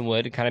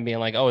Prestonwood, kind of being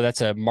like, oh,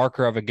 that's a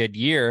marker of a good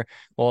year.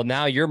 Well,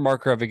 now your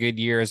marker of a good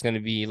year is going to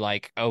be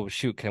like, oh,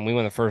 shoot, can we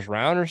win the first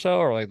round or so?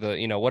 Or like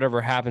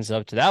whatever happens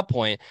up to that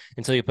point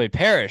until you play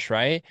Parish,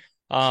 right?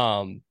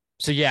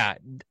 So yeah,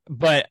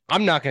 but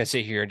I'm not going to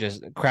sit here and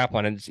just crap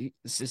on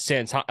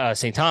St.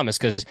 Thomas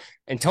because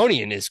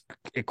Antonian is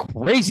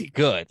crazy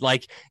good.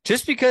 Like,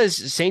 just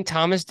because St.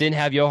 Thomas didn't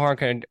have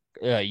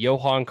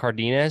Johan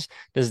Cardenas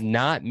does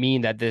not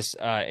mean that this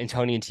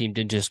Antonian team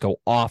didn't just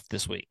go off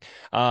this week.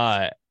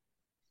 Okay.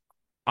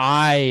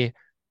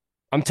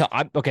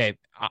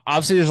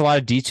 Obviously, there's a lot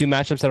of D2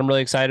 matchups that I'm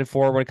really excited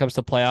for when it comes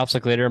to playoffs,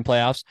 like later in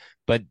playoffs.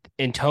 But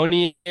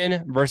Antonian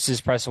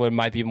versus Prestonwood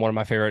might be one of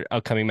my favorite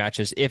upcoming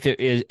matches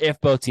if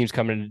both teams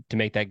come in to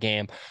make that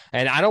game.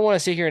 And I don't want to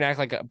sit here and act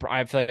like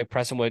I feel like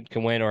Prestonwood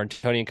can win or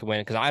Antonian can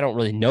win because I don't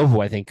really know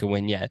who I think can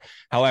win yet.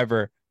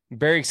 However,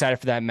 very excited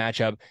for that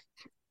matchup.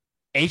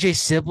 AJ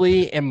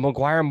Sibley and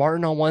McGuire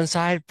Martin on one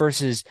side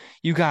versus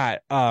you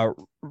got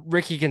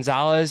Ricky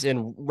Gonzalez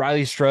and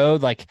Riley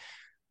Strode. Like,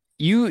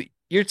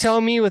 you're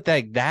telling me with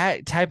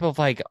that type of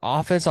like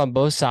offense on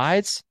both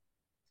sides,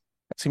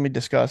 it's gonna be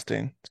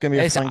disgusting. It's gonna be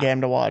a fun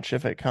game to watch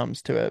if it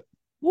comes to it.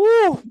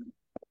 Woo!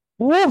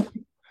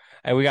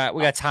 And we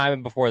got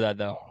time before that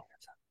though.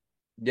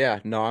 Yeah,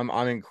 no,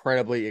 I'm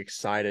incredibly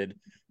excited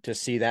to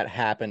see that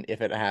happen.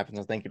 If it happens,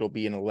 I think it'll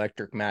be an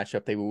electric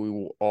matchup that we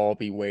will all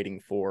be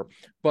waiting for.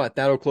 But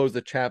that'll close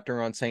the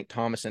chapter on St.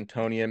 Thomas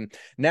Antonian.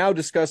 Now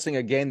discussing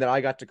a game that I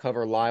got to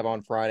cover live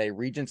on Friday,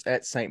 Regents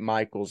at St.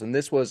 Michael's. And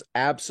this was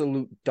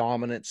absolute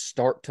dominant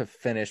start to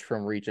finish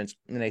from Regents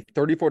in a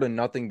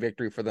 34-0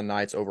 victory for the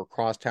Knights over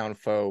crosstown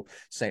foe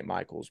St.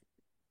 Michael's.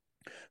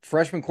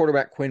 Freshman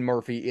quarterback Quinn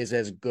Murphy is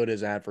as good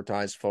as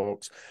advertised,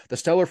 folks. The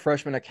stellar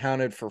freshman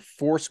accounted for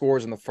 4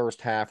 scores in the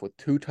first half with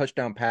 2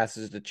 touchdown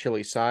passes to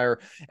Chili Sire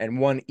and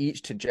 1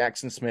 each to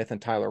Jackson Smith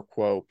and Tyler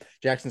Quo.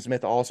 Jackson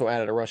Smith also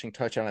added a rushing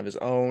touchdown of his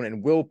own,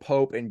 and Will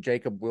Pope and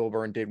Jacob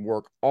Wilburn did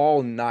work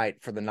all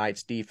night for the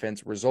Knights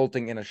defense,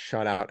 resulting in a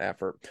shutout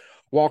effort.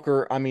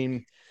 Walker, I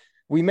mean,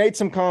 we made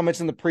some comments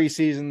in the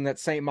preseason that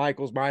St.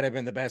 Michael's might have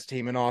been the best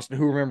team in Austin.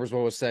 Who remembers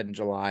what was said in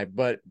July?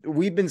 But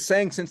we've been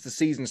saying since the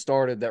season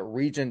started that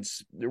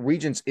Regents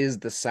is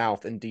the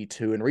South in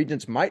D2, and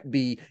Regents might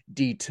be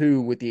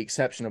D2 with the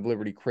exception of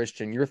Liberty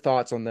Christian. Your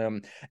thoughts on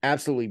them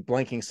absolutely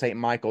blanking St.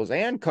 Michael's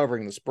and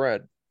covering the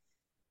spread?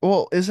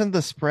 Well, isn't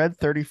the spread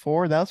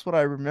 34? That's what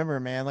I remember,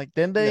 man. Like,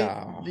 didn't they?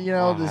 No,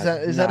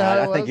 Is that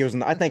how it was? I think it was.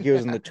 I think it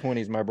was in the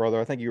 20s, my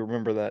brother. I think you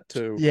remember that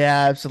too.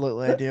 Yeah,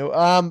 absolutely, I do.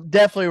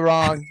 Definitely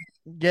wrong.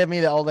 Give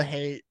me all the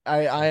hate.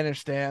 I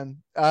understand.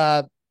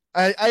 I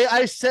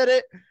said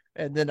it,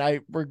 and then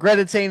I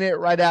regretted saying it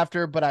right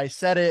after, but I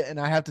said it, and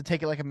I have to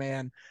take it like a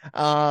man.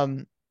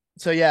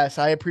 So yes,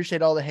 I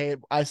appreciate all the hate.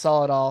 I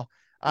saw it all.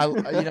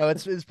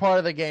 It's part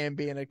of the game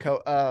being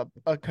a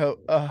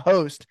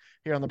host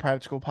here on the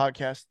Private School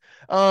Podcast.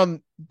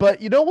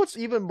 But you know what's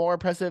even more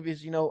impressive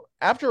is,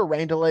 after a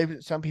rain delay,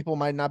 some people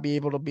might not be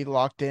able to be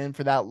locked in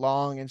for that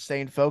long and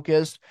staying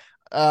focused.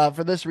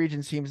 For this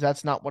region's teams,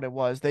 that's not what it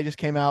was. They just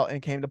came out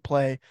and came to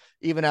play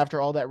even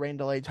after all that rain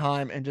delay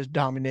time and just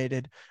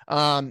dominated.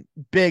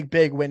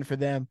 Big win for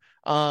them.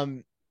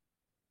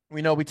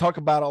 We talk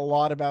about a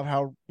lot about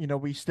how,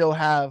 we still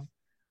have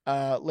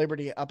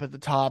Liberty up at the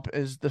top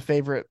as the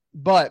favorite,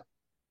 but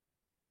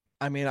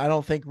I mean,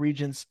 I think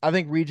Regents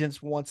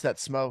wants that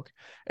smoke,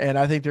 and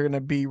I think they're going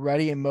to be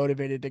ready and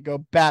motivated to go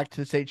back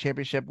to the state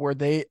championship where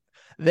they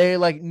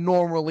like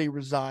normally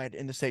reside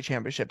in the state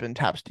championship in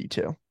TAPS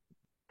D2.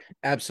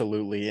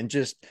 Absolutely. And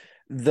just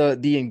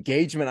the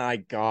engagement I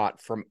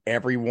got from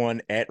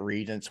everyone at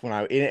Regents when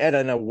at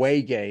an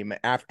away game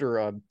after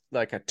a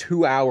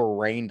 2-hour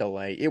rain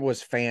delay, it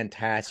was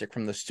fantastic.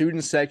 From the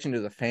student section to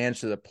the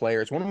fans to the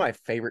players, one of my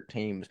favorite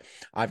teams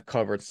I've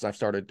covered since I've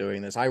started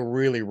doing this. I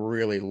really,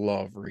 really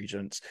love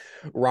Regents.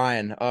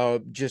 Ryan,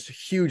 just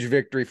huge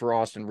victory for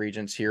Austin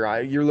Regents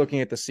here. You're looking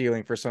at the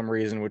ceiling for some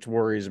reason, which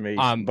worries me.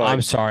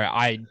 I'm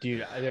sorry.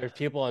 There's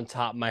people on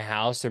top of my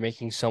house. They're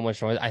making so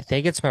much noise. I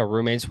think it's my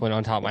roommates went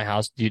on top of my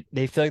house. Dude,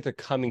 they feel like they're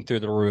coming through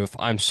the roof.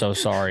 I'm so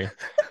sorry.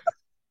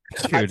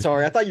 I'm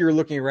sorry. I thought you were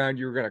looking around.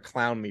 You were going to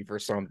clown me for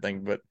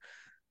something, but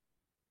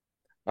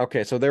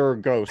okay. So there were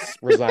ghosts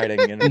residing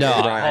in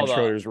Ryan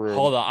Schroeder's room.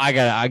 Hold on.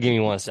 I'll give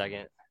you 1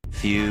 second.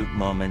 Few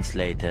moments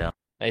later.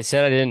 They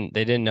said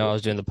they didn't know I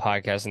was doing the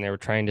podcast and they were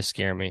trying to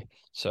scare me.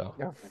 So.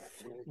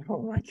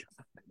 Oh my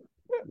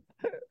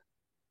God.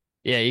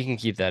 Yeah, you can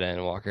keep that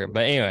in, Walker.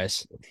 But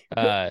anyways,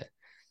 this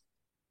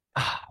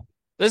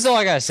is all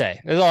I gotta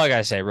say.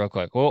 Real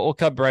quick. We'll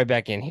cut right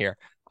back in here.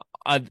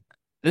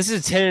 This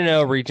is a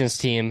 10-0 Regents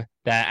team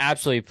that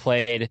absolutely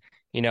played,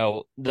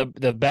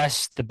 the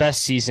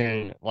best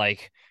season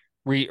like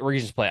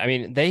Regents play. I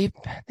mean, they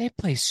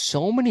play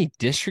so many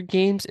district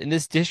games in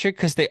this district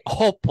because they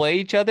all play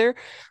each other.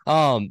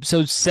 So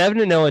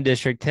 7-0 in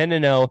district,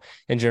 10-0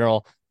 in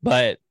general.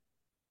 But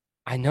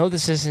I know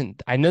this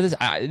isn't. I know this.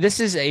 This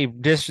is a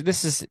district.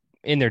 This is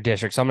in their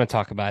district, so I'm going to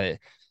talk about it.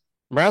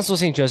 Brownsville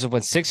St. Joseph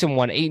went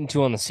 6-1,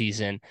 8-2 on the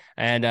season,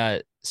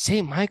 and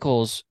St.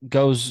 Michael's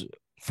goes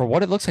for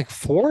what it looks like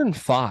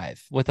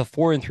 4-5 with a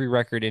 4-3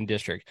 record in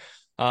district.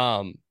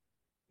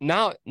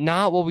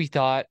 Not what we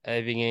thought at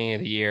the beginning of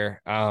the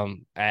year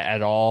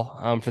at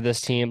all for this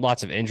team.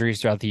 Lots of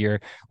injuries throughout the year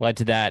led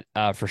to that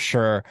for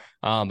sure.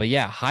 But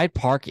yeah, Hyde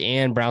Park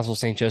and Brownsville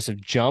St. Joseph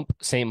jump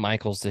St.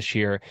 Michael's this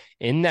year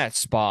in that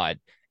spot.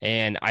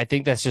 And I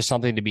think that's just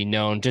something to be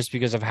known just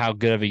because of how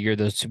good of a year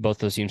both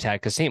those teams had.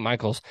 Because St.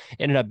 Michael's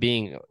ended up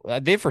being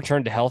they've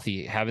returned to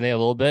healthy, haven't they? A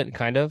little bit,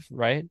 kind of,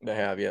 right? They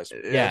have, yes.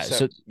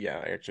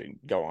 Yeah. Actually,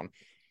 go on.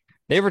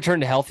 They've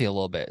returned to healthy a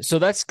little bit. So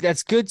that's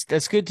good.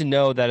 That's good to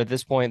know that at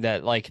this point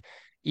that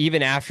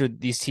even after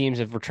these teams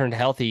have returned to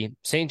healthy,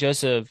 St.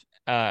 Joseph,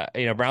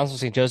 Brownsville,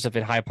 St. Joseph,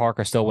 and Hyde Park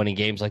are still winning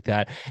games like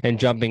that and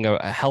jumping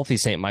a healthy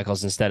St.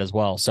 Michael's instead as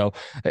well. So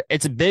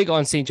it's big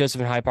on St. Joseph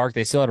and Hyde Park.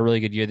 They still had a really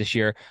good year this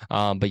year.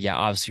 But yeah,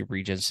 obviously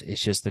Regents is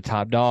just the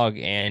top dog.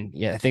 And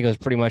yeah, I think it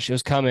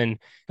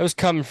was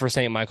coming for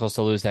St. Michael's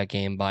to lose that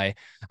game by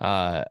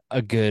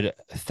a good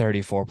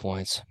 34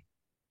 points.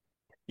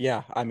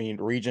 Yeah, I mean,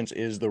 Regents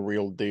is the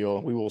real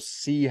deal. We will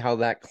see how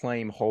that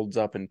claim holds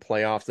up in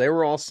playoffs. They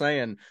were all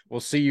saying,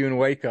 we'll see you in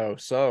Waco.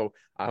 So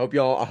I hope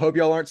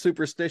y'all aren't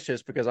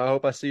superstitious because I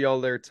hope I see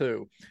y'all there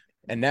too.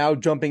 And now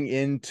jumping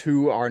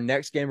into our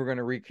next game, we're going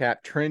to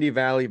recap Trinity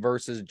Valley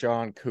versus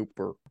John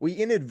Cooper. We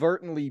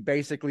inadvertently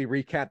basically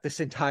recapped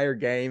this entire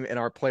game in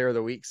our Player of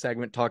the Week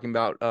segment talking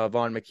about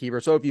Vaughn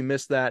McKeever. So if you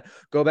missed that,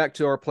 go back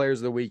to our Players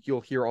of the Week.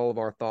 You'll hear all of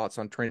our thoughts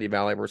on Trinity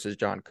Valley versus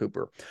John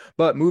Cooper.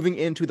 But moving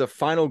into the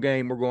final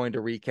game, we're going to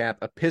recap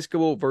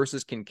Episcopal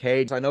versus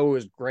Kincaid. I know it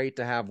was great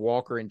to have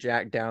Walker and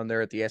Jack down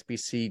there at the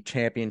SBC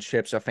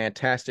Championships. A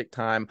fantastic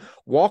time.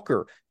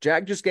 Walker,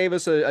 Jack just gave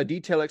us a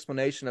detailed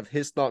explanation of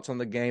his thoughts on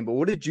the game, but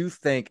what did you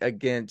think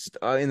against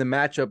in the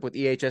matchup with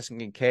EHS and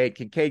Kincaid?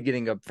 Kincaid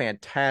getting a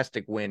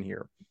fantastic win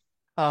here.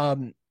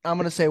 I'm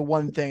going to say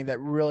one thing that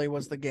really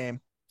was the game.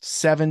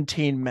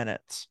 17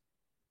 minutes.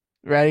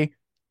 Ready?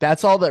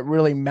 That's all that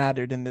really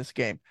mattered in this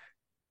game.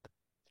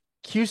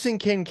 Houston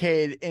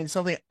Kincaid, in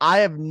something I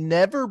have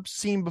never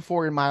seen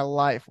before in my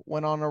life,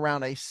 went on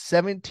around a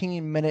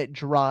 17-minute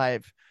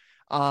drive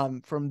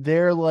from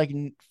their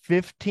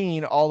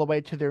 15 all the way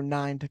to their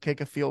 9 to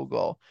kick a field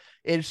goal.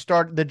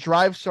 The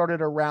drive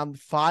started around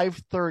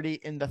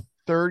 5:30 in the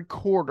third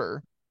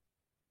quarter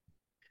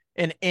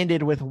and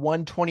ended with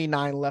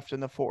 1:29 left in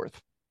the fourth.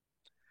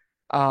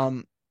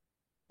 You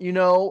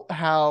know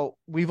how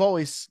we've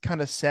always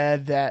kind of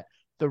said that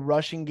the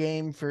rushing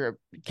game for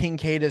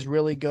Kincaid is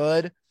really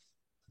good.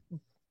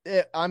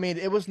 It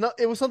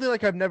was something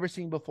like I've never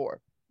seen before.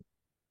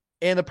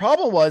 And the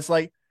problem was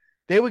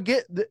they would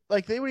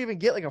even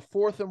get a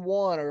 4th and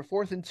 1 or a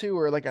 4th and 2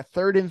 or a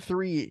 3rd and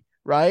 3,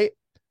 right?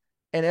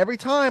 And every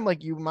time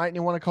you might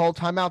want to call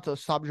timeout to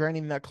stop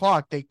draining that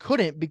clock, they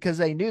couldn't because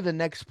they knew the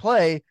next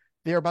play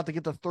they were about to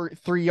get the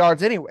 3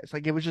 yards anyways.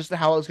 It was just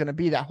how it was going to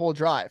be that whole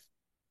drive.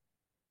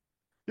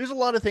 There's a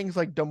lot of things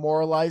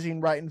demoralizing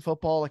right in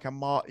football,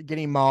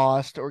 getting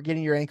mossed or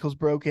getting your ankles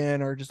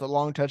broken or just a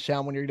long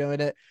touchdown when you're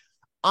doing it.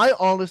 I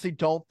honestly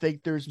don't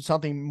think there's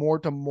something more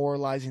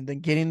demoralizing than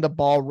getting the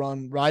ball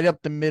run right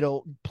up the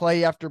middle,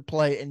 play after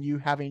play, and you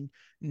having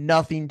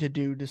nothing to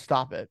do to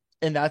stop it.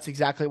 And that's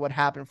exactly what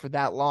happened for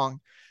that long.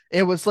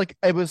 It was like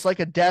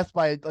a death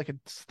by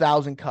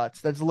 1,000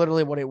 cuts. That's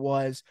literally what it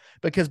was.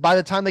 Because by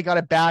the time they got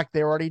it back,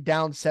 they were already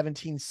down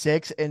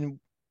 17-6, and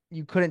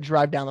you couldn't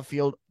drive down the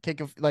field,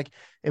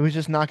 it was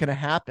just not going to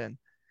happen.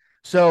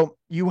 So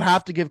you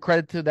have to give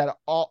credit to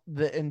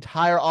the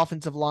entire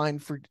offensive line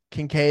for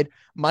Kincaid.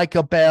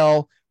 Micah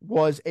Bell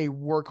was a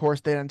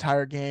workhorse that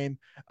entire game.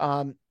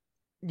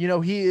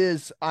 He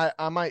is,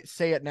 I might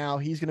say it now,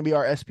 he's going to be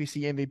our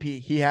SBC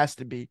MVP. He has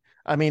to be.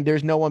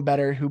 There's no one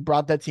better who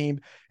brought that team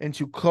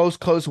into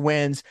close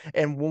wins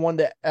and won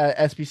the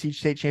SBC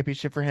state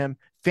championship for him.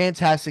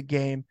 Fantastic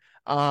game.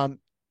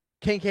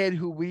 Kincaid,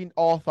 who we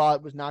all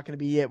thought was not going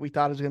to be it. We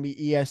thought it was going to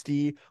be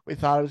ESD. We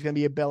thought it was going to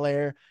be a Bel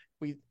Air.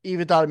 We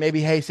even thought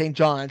maybe, St.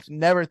 John's.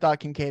 Never thought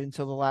Kincaid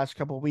until the last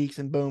couple of weeks,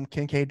 and boom,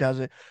 Kincaid does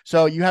it.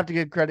 So you have to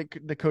give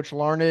credit to Coach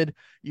Larned.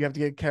 You have to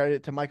give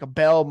credit to Michael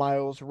Bell,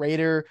 Miles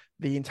Rader,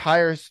 the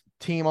entire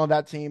team on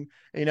that team.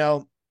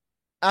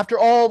 After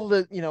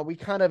all we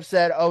kind of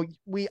said,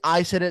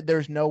 I said it.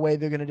 There's no way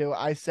they're going to do it.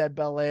 I said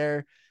Bel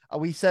Air.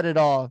 We said it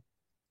all.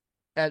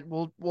 And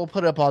we'll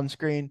put it up on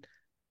screen.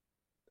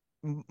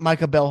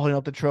 Michael Bell holding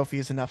up the trophy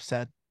is enough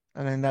said.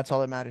 That's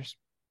all that matters.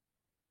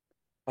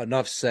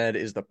 Enough said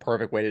is the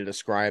perfect way to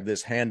describe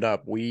this. Hand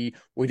up. We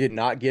did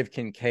not give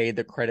Kincaid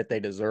the credit they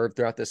deserved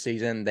throughout the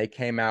season. They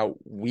came out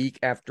week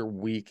after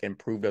week and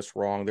proved us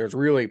wrong. There's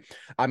really,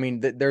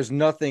 there's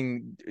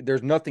nothing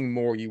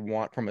more you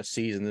want from a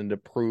season than to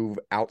prove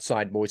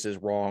outside voices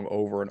wrong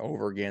over and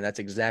over again. That's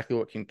exactly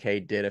what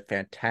Kincaid did. A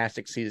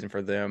fantastic season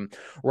for them.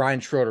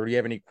 Ryan Schroeder, do you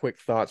have any quick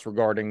thoughts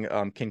regarding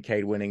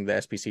Kincaid winning the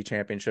SBC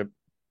championship?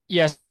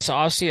 Yes. So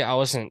obviously I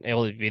wasn't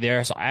able to be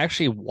there. So I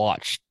actually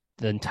watched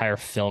the entire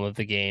film of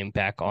the game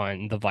back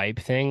on the Vibe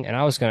thing, and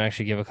I was going to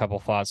actually give a couple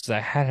thoughts because I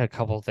had a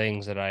couple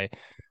things that I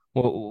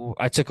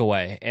took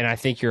away, and I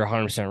think you're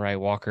 100% right,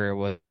 Walker.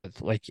 With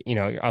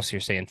obviously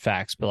you're saying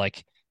facts, but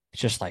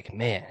it's just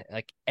man,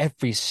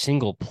 every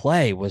single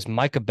play was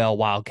Micah Bell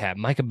Wildcat,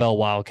 Micah Bell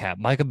Wildcat,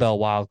 Micah Bell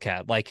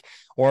Wildcat,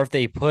 or if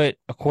they put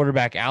a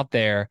quarterback out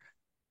there,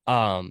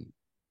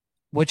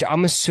 which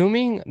I'm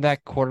assuming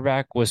that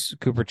quarterback was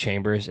Cooper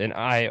Chambers, and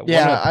I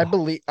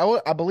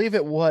believe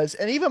it was,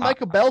 and even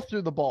Michael Bell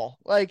threw the ball.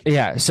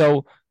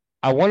 So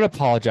I want to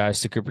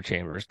apologize to Cooper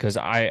Chambers because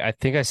I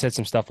think I said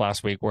some stuff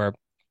last week where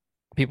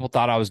people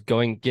thought I was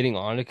getting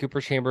on to Cooper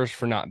Chambers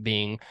for not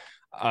being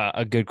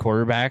a good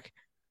quarterback,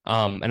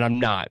 and I'm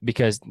not,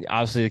 because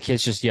obviously the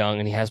kid's just young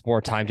and he has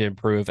more time to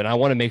improve, and I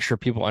want to make sure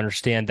people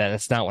understand that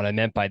that's not what I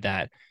meant by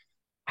that.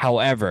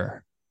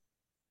 However,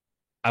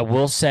 I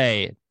will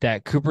say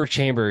that Cooper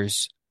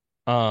Chambers,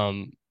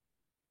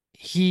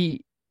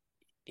 he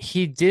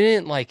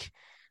didn't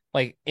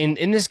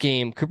in this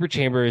game. Cooper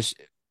Chambers,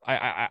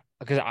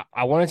 because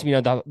I wanted to be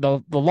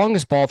the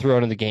longest ball throw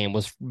in the game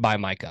was by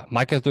Micah.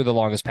 Micah threw the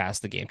longest pass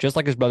of the game, just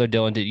like his brother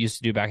Dylan used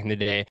to do back in the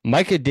day.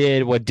 Micah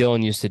did what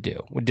Dylan used to do.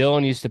 When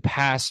Dylan used to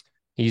pass,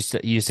 he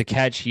used to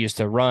catch, he used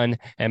to run,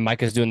 and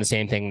Micah's doing the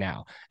same thing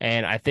now.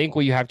 And I think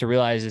what you have to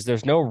realize is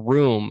there's no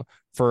room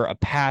for a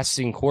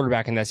passing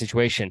quarterback in that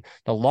situation.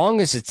 The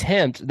longest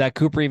attempt that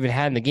Cooper even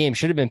had in the game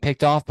should have been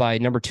picked off by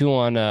number 2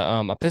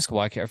 on Episcopal.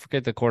 I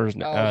forget the corners.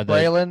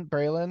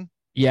 Braylon.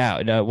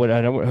 Yeah, no,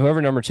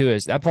 whoever number 2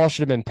 is, that ball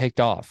should have been picked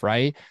off,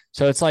 right?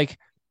 So it's like,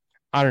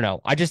 I don't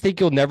know. I just think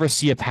you'll never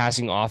see a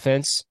passing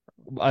offense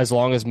as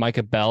long as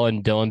Micah Bell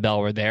and Dillon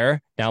Bell were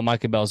there. Now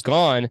Micah Bell's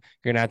gone. You're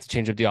going to have to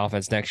change up the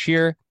offense next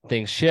year.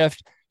 Things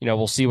shift.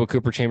 We'll see what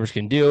Cooper Chambers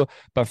can do.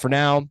 But for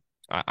now,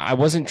 I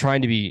wasn't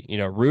trying to be,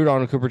 rude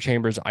on Cooper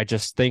Chambers. I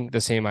just think the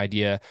same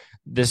idea.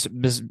 This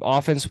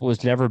offense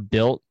was never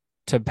built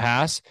to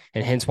pass,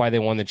 and hence why they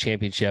won the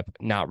championship,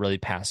 not really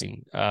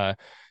passing. I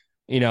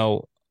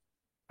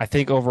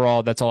think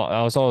overall, that's all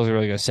I was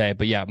really going to say.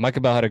 But yeah,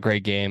 Micah Bell had a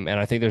great game, and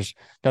I think there's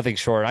nothing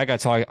short. I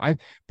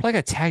probably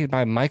got tagged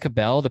by Micah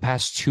Bell the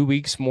past 2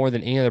 weeks more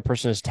than any other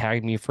person has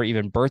tagged me for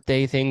even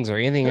birthday things or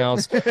anything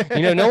else.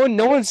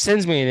 No one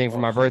sends me anything for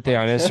my birthday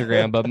on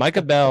Instagram, but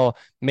Micah Bell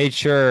made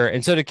sure,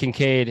 and so did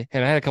Kincaid.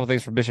 And I had a couple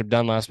things from Bishop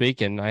Dunn last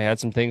week, and I had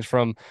some things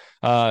from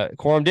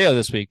Coram Deo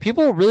this week.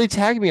 People really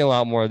tagged me a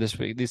lot more this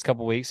week, these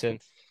couple weeks,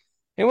 and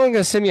anyone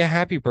gonna send me a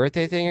happy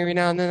birthday thing every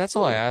now and then? That's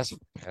all I ask.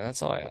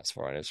 That's all I ask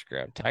for on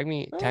Instagram. Tag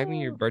me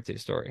your birthday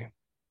story.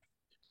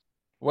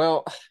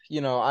 Well,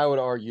 I would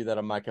argue that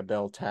a Micah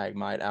Bell tag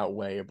might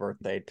outweigh a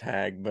birthday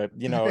tag, but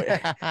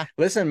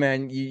listen,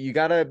 man, you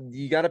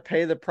gotta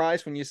pay the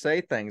price when you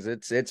say things.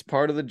 It's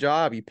part of the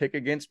job. You pick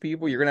against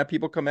people, you're gonna have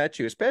people come at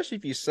you, especially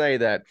if you say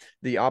that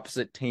the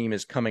opposite team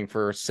is coming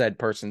for said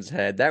person's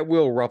head. That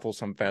will ruffle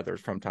some feathers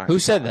from time to time. Who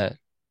said that?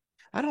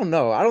 I don't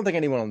know. I don't think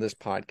anyone on this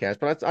podcast,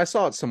 but I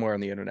saw it somewhere on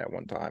the internet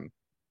one time.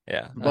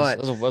 Yeah,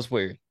 but that's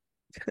weird.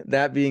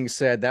 That being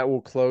said, that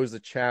will close the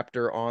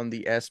chapter on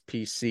the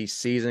SPC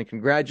season.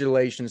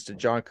 Congratulations to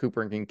John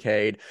Cooper and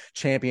Kincaid,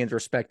 champions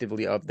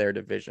respectively of their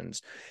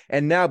divisions.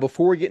 And now,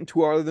 before we get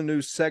into our other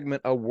news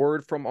segment, a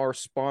word from our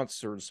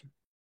sponsors.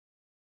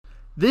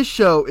 This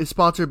show is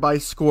sponsored by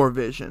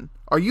ScoreVision.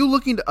 Are you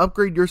looking to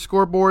upgrade your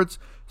scoreboards?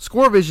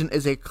 ScoreVision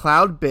is a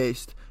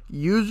cloud-based,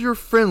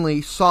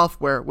 user-friendly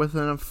software with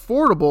an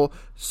affordable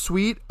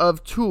suite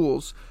of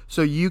tools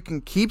so you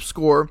can keep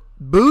score,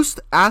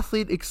 boost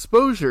athlete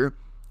exposure,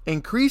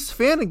 increase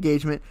fan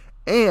engagement,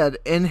 and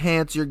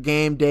enhance your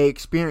game day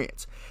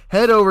experience.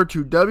 Head over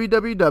to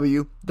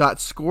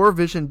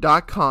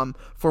www.scorevision.com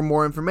for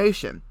more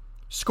information.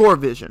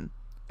 ScoreVision.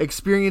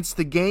 Experience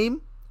the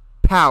game,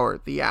 power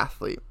the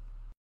athlete.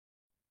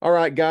 All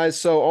right, guys.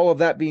 So all of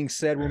that being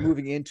said, we're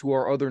moving into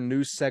our other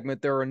news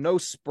segment. There are no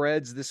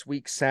spreads this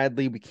week,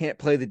 sadly. We can't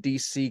play the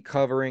DC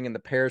covering and the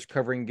Paris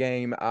covering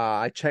game.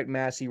 I checked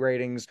Massey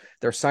ratings.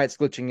 Their site's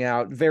glitching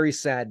out. Very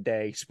sad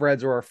day.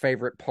 Spreads are our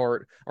favorite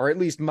part, or at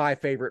least my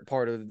favorite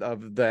part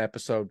of the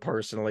episode,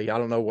 personally. I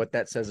don't know what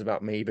that says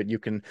about me, but you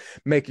can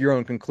make your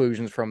own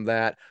conclusions from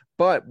that.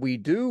 But we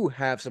do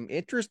have an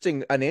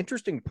interesting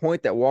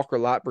point that Walker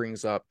Lott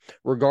brings up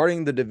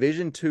regarding the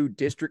Division II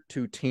District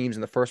II teams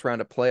in the first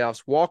round of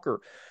playoffs. Walker,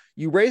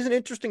 you raise an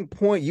interesting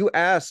point. You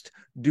asked,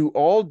 do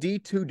all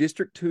D2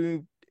 District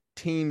II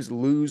teams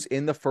lose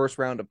in the first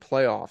round of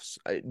playoffs?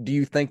 Do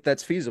you think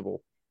that's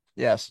feasible?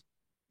 Yes.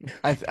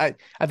 I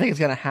think it's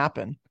going to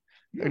happen.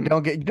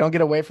 Don't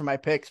get away from my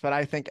picks, but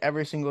I think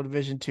every single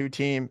Division II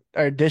team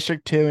or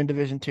District II and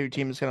Division II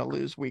team is going to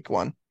lose week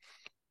 1.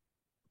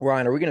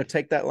 Ryan, are we going to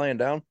take that laying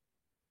down?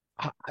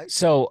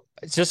 So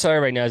just so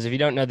everybody knows, if you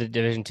don't know the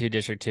Division II,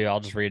 District II, I'll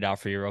just read it out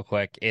for you real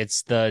quick.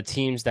 It's the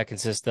teams that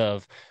consist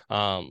of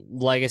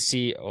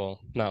Legacy,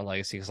 not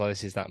Legacy because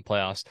Legacy is not in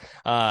playoffs.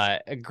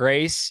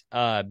 Grace,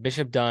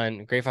 Bishop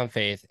Dunn, Great Fun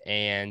Faith,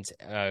 and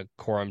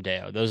Coram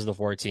Deo. Those are the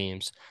 4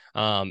 teams.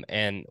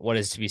 And what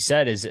is to be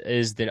said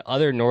is the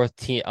other North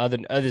team,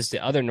 the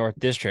other North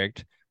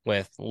District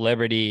with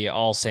Liberty,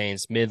 All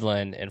Saints,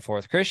 Midland, and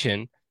Fourth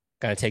Christian,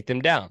 going to take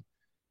them down.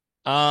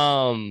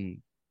 Now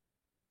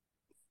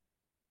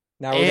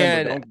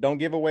remember, don't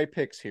give away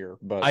picks here,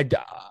 but I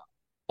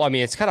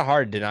mean, it's kind of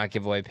hard to not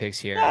give away picks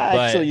here. But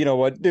actually, you know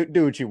what?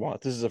 Do what you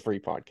want. This is a free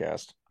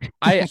podcast.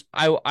 I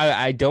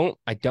don't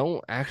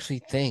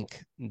actually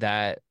think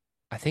that.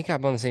 I think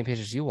I'm on the same page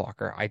as you,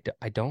 Walker. I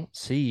don't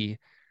see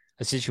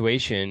a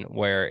situation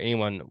where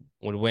anyone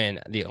would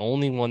win. The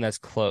only one that's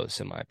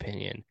close, in my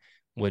opinion,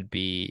 would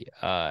be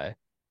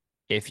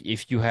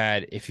if you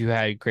had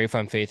Great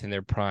Fun Faith in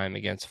their prime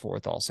against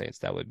Fourth All Saints,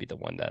 that would be the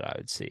one that I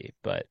would see.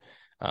 But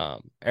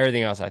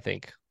everything else, I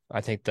think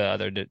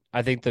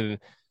the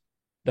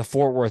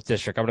Fort Worth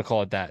district, I'm going to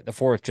call it that, the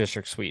Fourth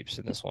District sweeps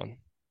in this one.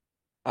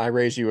 I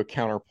raise you a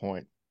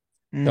counterpoint.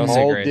 Don't All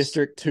say Grace.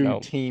 District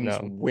 2 teams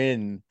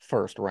win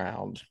first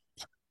round.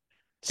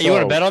 So, you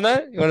want to bet on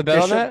that? On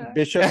that?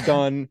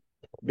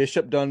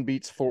 Bishop Dunn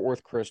beats Fort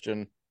Worth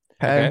Christian.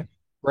 Okay.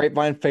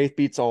 Grapevine Faith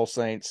beats All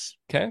Saints.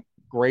 Okay.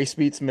 Grace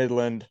beats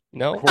Midland.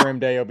 No. Coram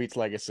Deo beats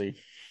Legacy.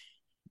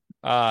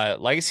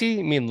 Legacy?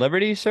 You mean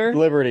Liberty, sir?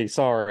 Liberty.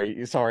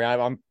 Sorry.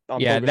 I'm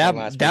Yeah, focused on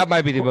last that week.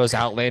 might be the most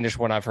outlandish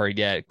one I've heard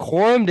yet.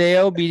 Coram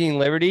Dale beating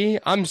Liberty.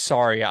 I'm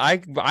sorry. I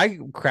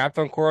crapped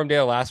on Coram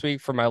Dale last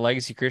week for my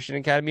Legacy Christian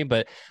Academy,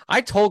 but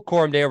I told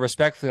Coram Dale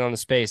respectfully on the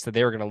space that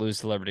they were going to lose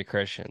to Liberty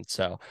Christian.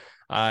 So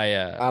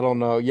I don't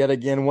know. Yet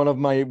again, one of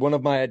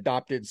my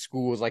adopted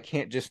schools. I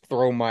can't just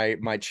throw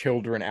my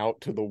children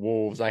out to the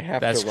wolves. I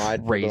have that's to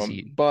ride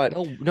crazy. for them.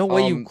 But no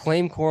way you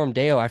claim Coram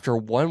Dale after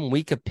 1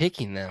 week of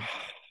picking them.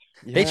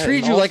 They yeah, treat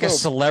and you like a also-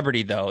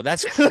 celebrity, though.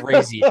 That's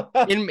crazy.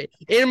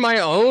 In my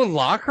own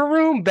locker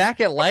room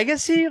back at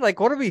Legacy, like,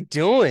 what are we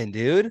doing,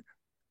 dude?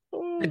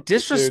 The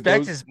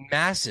disrespect is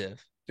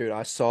massive. Dude,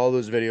 I saw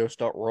those videos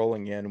start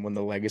rolling in when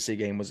the Legacy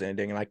game was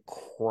ending, and I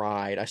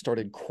cried. I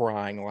started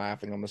crying,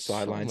 laughing on the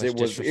sidelines. much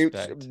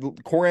disrespect.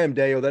 Coram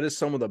Deo. That is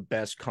some of the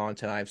best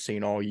content I've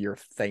seen all year.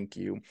 Thank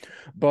you,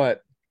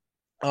 but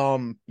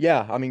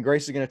yeah, I mean,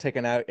 Grace is going to take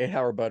an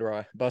 8-hour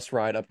bus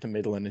ride up to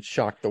Midland and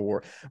shock the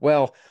war.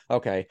 Well,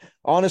 okay,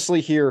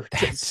 honestly, here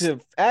to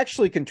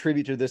actually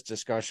contribute to this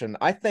discussion,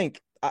 I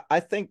think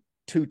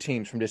 2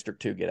 teams from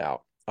District 2 get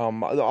out. I'll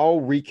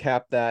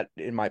recap that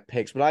in my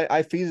picks, but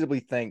I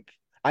feasibly think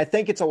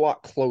it's a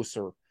lot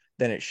closer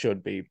than it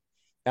should be.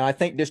 And I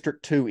think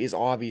District 2 is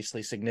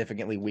obviously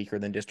significantly weaker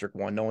than District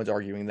 1. No one's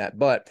arguing that.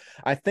 But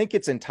I think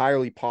it's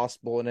entirely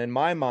possible, and in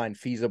my mind,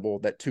 feasible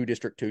that 2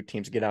 District 2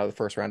 teams get out of the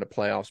first round of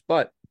playoffs.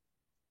 But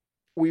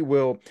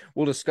we'll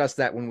discuss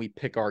that when we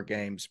pick our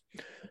games.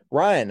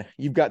 Ryan,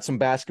 you've got some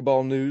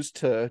basketball news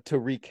to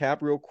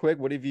recap real quick.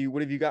 What have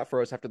you got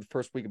for us after the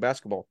first week of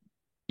basketball?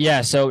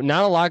 Yeah, so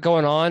not a lot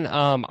going on.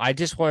 I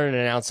just wanted to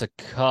announce a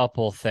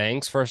couple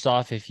things. First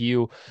off, if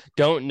you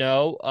don't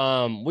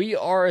know, we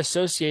are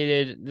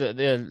associated.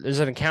 There's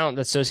an account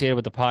that's associated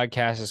with the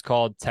podcast. It's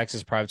called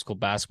Texas Private School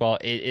Basketball.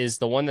 It is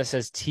the one that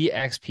says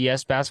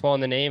TXPS Basketball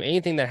in the name.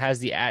 Anything that has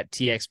the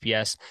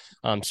 @TXPS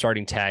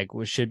starting tag,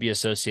 which should be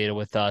associated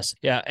with us.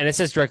 Yeah, and it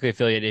says directly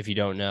affiliated if you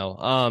don't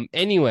know.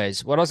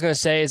 Anyways, what I was going to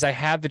say is I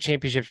have the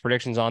championships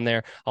predictions on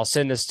there. I'll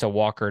send this to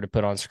Walker to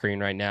put on screen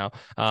right now.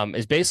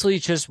 It's basically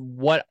just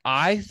what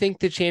I think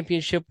the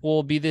championship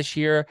will be this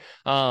year.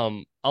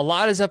 A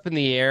lot is up in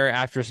the air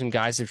after some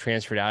guys have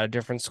transferred out of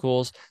different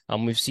schools.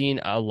 We've seen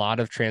a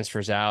lot of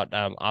transfers out.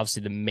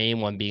 Obviously, the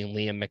main one being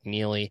Liam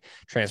McNeely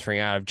transferring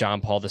out of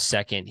John Paul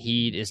II.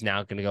 He is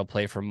now going to go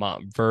play for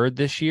Montverde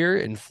this year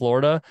in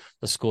Florida,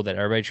 the school that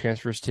everybody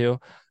transfers to,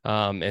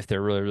 if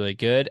they're really, really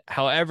good.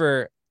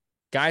 However,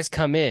 guys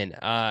come in.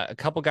 A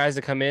couple guys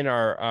that come in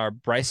are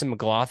Bryson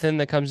McLaughlin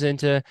that comes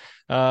into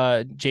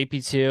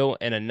JP2,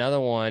 and another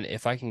one,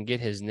 if I can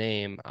get his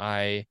name,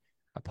 I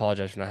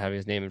apologize for not having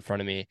his name in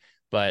front of me,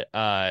 but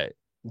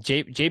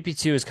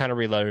JP2 is kind of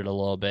reloaded a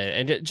little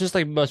bit, and just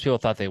like most people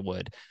thought they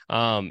would.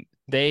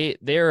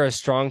 They're a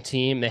strong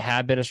team. They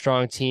have been a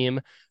strong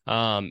team,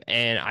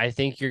 and I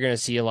think you're going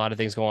to see a lot of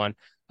things go on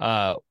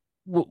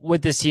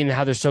with this team and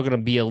how they're still going to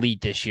be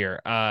elite this year.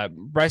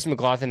 Bryson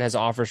McLaughlin has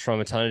offers from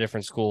a ton of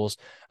different schools.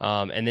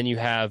 And then you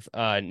have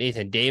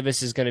Nathan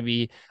Davis is going to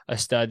be a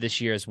stud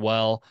this year as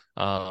well.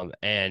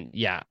 And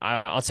yeah,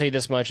 I'll tell you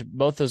this much.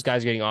 Both those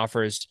guys are getting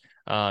offers.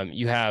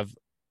 You have,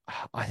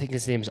 I think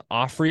his name is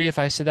Offrey, if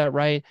I said that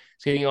right.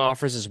 He's getting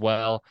offers as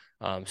well.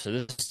 So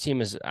this team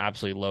is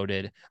absolutely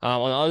loaded.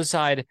 On the other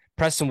side,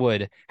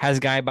 Prestonwood has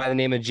a guy by the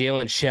name of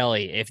Jalen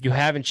Shelley. If you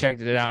haven't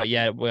checked it out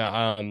yet,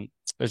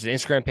 there's an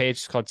Instagram page.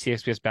 It's called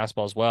TXPS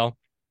Basketball as well.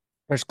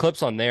 There's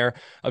clips on there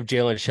of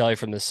Jalen Shelley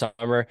from the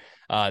summer.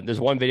 There's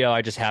one video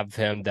I just have of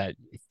him that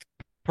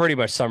pretty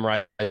much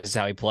summarizes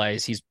how he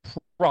plays. He's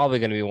probably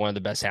going to be one of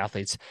the best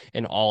athletes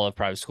in all of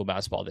private school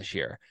basketball this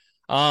year.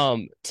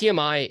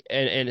 TMI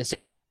and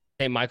St.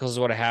 Michael's is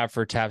what I have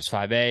for TAPS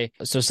 5A.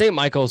 So St.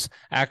 Michael's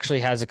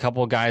actually has a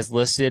couple of guys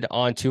listed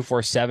on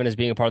 247 as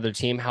being a part of their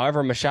team.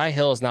 However, Mashai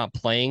Hill is not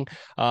playing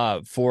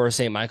for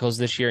St. Michael's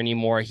this year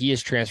anymore. He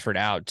is transferred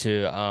out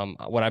to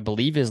what I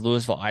believe is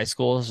Louisville High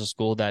School. It's a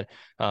school that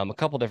a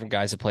couple different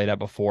guys have played at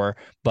before.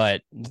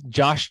 But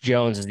Josh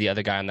Jones is the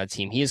other guy on that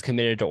team. He is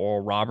committed to Oral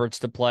Roberts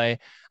to play,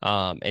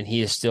 and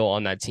he is still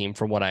on that team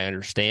from what I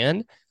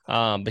understand.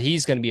 But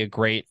he's going to be a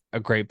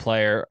great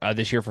player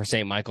this year for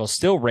St. Michael's,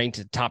 still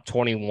ranked top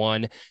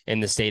 21 in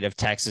the state of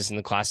Texas in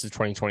the class of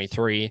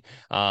 2023,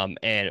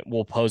 and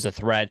will pose a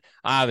threat.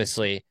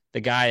 Obviously,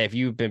 the guy, if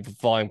you've been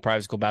following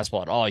private school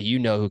basketball at all, you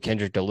know who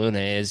Kendrick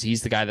DeLuna is.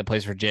 He's the guy that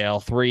plays for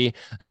JL3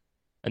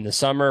 in the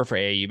summer for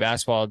AAU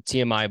basketball.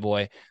 TMI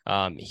boy,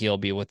 he'll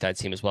be with that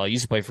team as well. He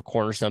used to play for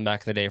Cornerstone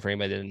back in the day, for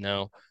anybody that didn't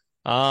know.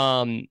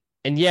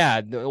 And yeah,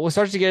 we'll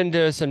start to get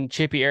into some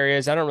chippy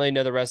areas. I don't really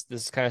know the rest of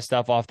this kind of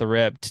stuff off the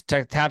rip.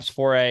 TAPS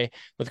 4A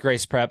with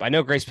Grace Prep. I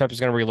know Grace Prep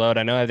is going to reload.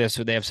 I know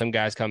they have some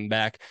guys coming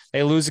back.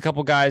 They lose a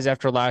couple guys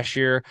after last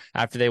year,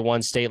 after they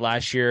won state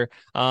last year.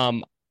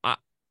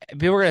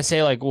 People are going to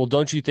say, like, well,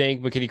 don't you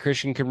think McKinney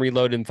Christian can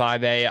reload in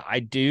 5A? I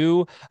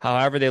do.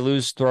 However, they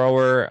lose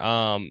thrower.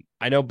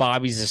 I know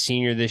Bobby's a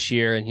senior this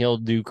year, and he'll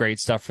do great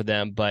stuff for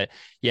them. But,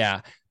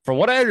 yeah, From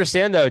what I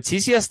understand, though,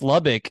 TCS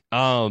Lubbock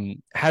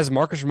has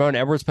Marcus Ramon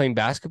Edwards playing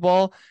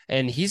basketball,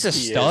 and he's a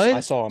He is.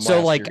 I stud. saw him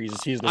So last year.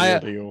 like, He's the real I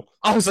deal.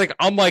 I was like,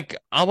 I'm like,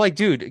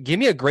 dude, give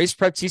me a Grace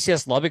Prep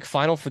TCS Lubbock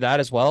final for that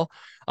as well.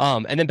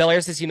 And then Bel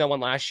Air's the team that won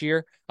last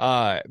year,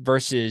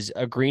 versus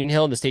Green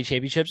Hill in the state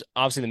championships.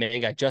 Obviously, the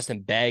main guy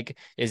Justin Begg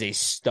is a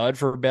stud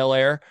for Bel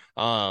Air.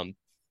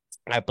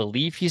 I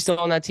believe he's still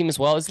on that team as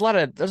well. There's a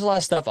lot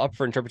of stuff up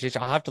for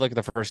interpretation. I'll have to look at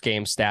the first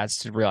game stats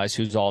to realize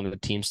who's all on the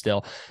team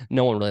still.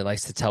 No one really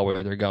likes to tell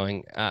where they're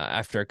going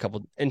after a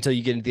couple until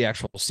you get into the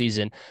actual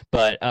season.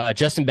 But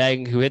Justin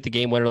Bagg, who hit the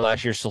game winner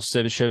last year,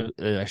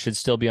 should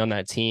still be on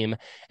that team.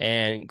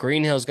 And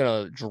Green Hill's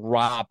going to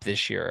drop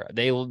this year.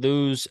 They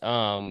lose.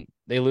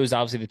 They lose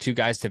obviously the two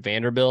guys to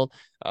Vanderbilt,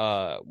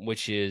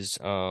 which is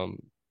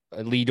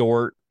Lee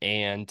Dort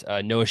and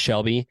Noah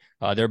Shelby.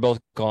 They're both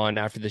gone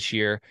after this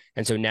year.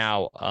 And so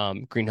now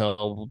Green Hill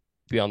will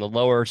be on the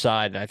lower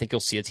side. And I think you'll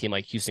see a team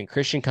like Houston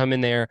Christian come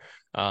in there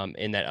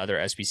in that other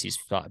SBC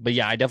spot. But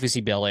yeah, I definitely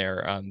see Bel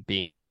Air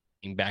being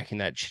back in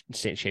that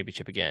state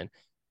championship again.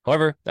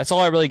 However, that's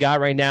all I really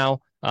got right now.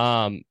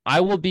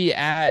 I will be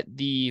at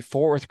the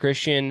Fort Worth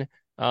Christian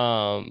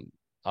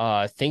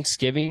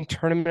Thanksgiving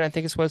tournament, I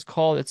think is what it's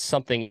called.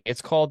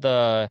 It's called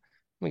let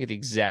me get the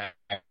exact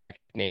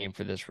name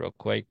for this real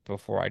quick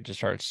before I just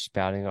start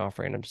spouting off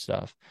random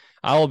stuff.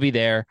 I will be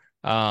there.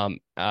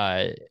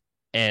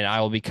 And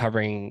I will be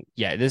covering,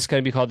 this is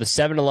going to be called the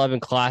 7-Eleven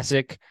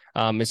Classic.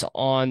 It's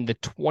on the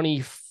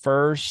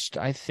 21st,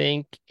 I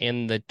think,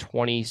 and the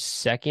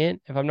 22nd,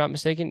 if I'm not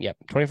mistaken. Yep,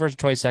 21st and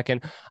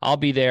 22nd. I'll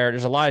be there.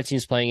 There's a lot of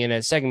teams playing in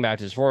it. Second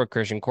Baptist, Fort Worth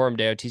Christian, Coram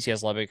Deo,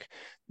 TCS Lubbock,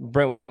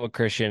 Brentwood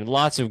Christian.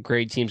 Lots of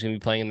great teams going to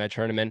be playing in that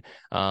tournament.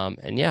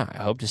 And yeah,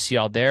 I hope to see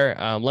y'all there.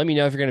 Let me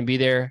know if you're going to be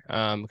there,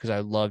 because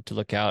I'd love to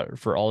look out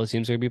for all the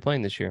teams that are going to be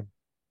playing this year.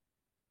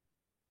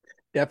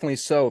 Definitely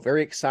so.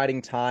 Very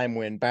exciting time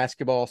when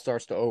basketball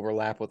starts to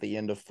overlap with the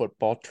end of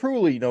football.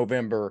 Truly,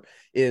 November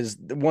is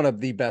one of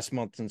the best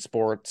months in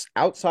sports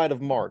outside of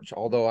March,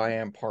 although I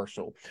am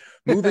partial.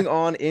 Moving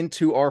on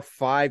into our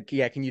five.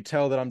 Yeah, can you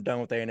tell that I'm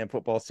done with A&M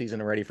football season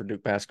and ready for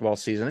Duke basketball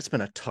season? It's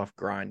been a tough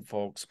grind,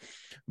 folks.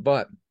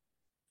 But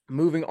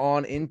moving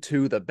on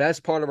into the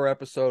best part of our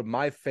episode,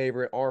 my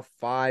favorite, our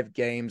 5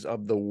 games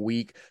of the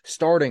week,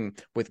 starting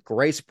with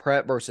Grace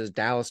Prep versus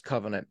Dallas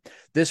Covenant.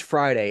 This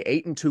Friday,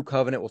 8-2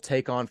 Covenant will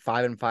take on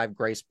 5-5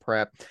 Grace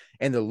Prep,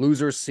 and the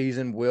loser's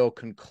season will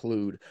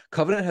conclude.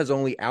 Covenant has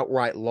only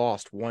outright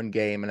lost 1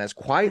 game and has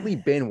quietly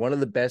been one of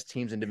the best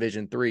teams in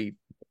Division III,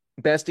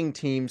 besting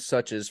teams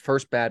such as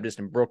First Baptist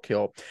and Brook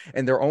Hill,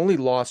 and their only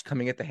loss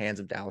coming at the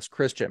hands of Dallas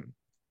Christian.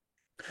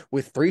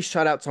 With 3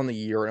 shutouts on the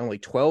year and only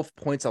 12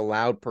 points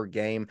allowed per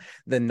game,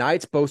 the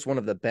Knights boast one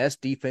of the best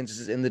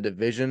defenses in the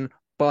division,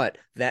 but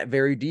that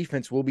very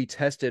defense will be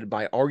tested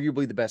by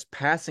arguably the best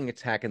passing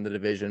attack in the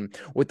division,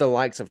 with the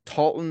likes of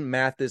Talton,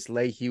 Mathis,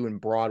 Lehue,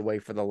 and Broadway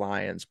for the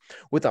Lions.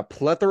 With a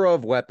plethora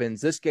of weapons,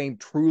 this game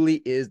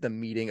truly is the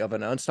meeting of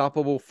an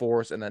unstoppable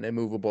force and an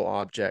immovable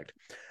object.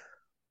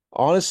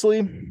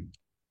 Honestly,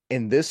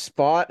 in this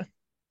spot,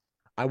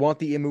 I want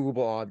the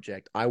immovable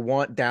object. I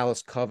want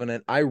Dallas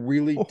Covenant. I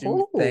really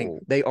do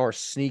think they are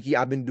sneaky.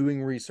 I've been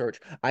doing research.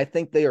 I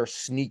think they are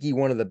sneaky,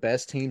 one of the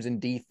best teams in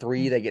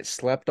D3. They get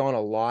slept on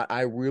a lot.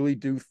 I really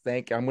do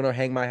think, I'm going to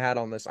hang my hat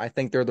on this, I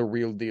think they're the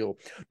real deal.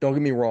 Don't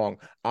get me wrong.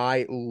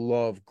 I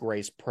love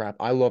Grace Prep.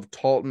 I love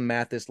Talton,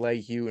 Mathis,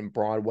 Lehue, and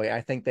Broadway.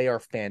 I think they are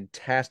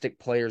fantastic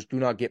players. Do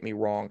not get me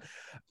wrong.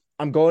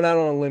 I'm going out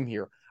on a limb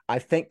here. I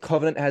think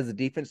Covenant has the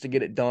defense to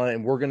get it done,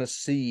 and we're going to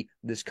see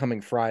this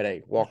coming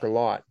Friday. Walker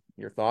Lott.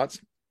 Your thoughts?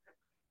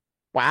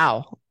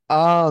 Wow.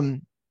 I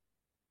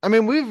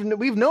mean,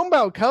 we've known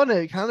about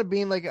Covenant kind of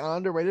being like an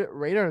underrated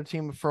radar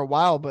team for a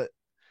while, but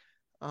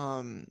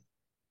I'm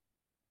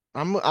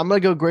gonna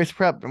go Grace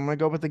Prep. I'm gonna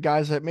go with the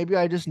guys that maybe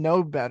I just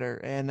know better,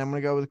 and I'm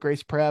gonna go with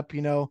Grace Prep.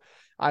 You know,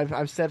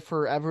 I've said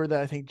forever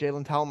that I think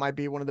Jalen Talent might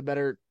be one of the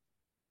better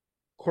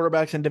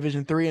quarterbacks in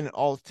Division III in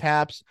all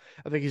taps.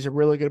 I think he's a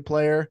really good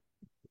player.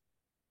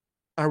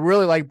 I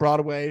really like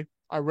Broadway.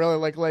 I really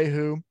like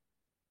Lehue.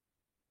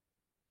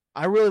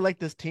 I really like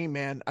this team,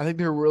 man. I think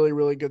they're a really,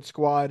 really good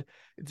squad.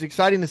 It's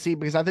exciting to see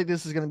because I think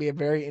this is going to be a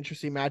very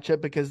interesting matchup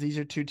because these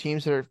are 2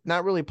 teams that are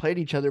not really played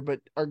each other,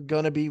 but are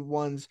going to be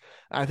ones.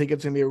 I think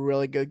it's going to be a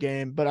really good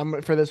game.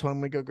 But for this one, I'm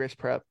going to go Grace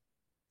Prep.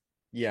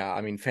 Yeah,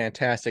 I mean,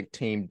 fantastic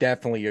team.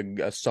 Definitely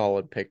a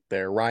solid pick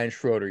there. Ryan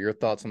Schroeder, your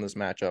thoughts on this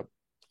matchup?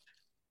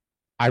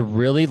 I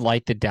really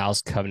like the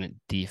Dallas Covenant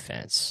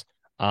defense,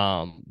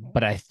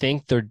 but I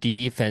think their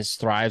defense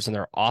thrives on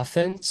their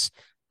offense.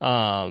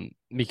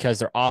 Because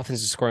their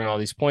offense is scoring all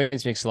these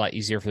points, makes it a lot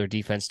easier for their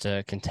defense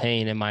to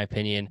contain, in my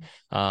opinion.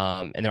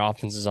 And their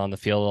offense is on the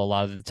field a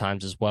lot of the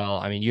times as well.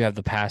 I mean, you have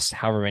the past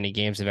however many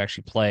games they've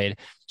actually played,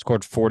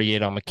 scored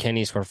 48 on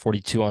McKinney, scored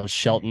 42 on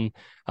Shelton.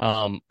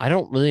 I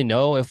don't really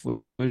know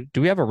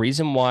do we have a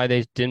reason why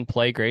they didn't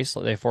play Grace?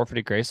 They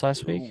forfeited Grace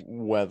last week?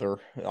 Weather.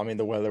 I mean,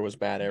 the weather was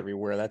bad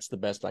everywhere. That's the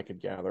best I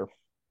could gather.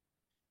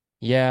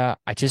 Yeah,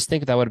 I just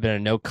think that would have been a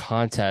no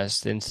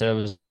contest instead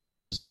of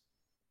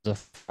a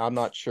I'm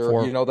not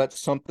sure. That's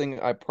something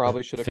I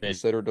probably should have forfeit.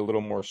 considered a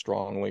little more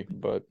strongly,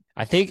 but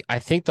I think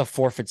the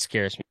forfeit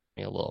scares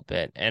me a little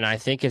bit, and I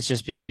think it's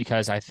just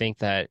because I think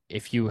that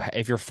if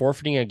you're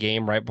forfeiting a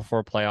game right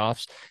before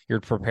playoffs, you're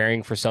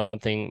preparing for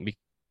something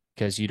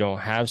because you don't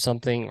have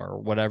something or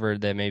whatever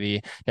that may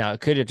be. Now,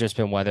 it could have just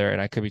been weather, and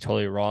I could be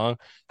totally wrong.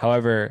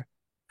 However,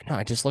 no,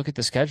 I just look at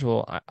the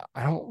schedule.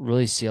 I don't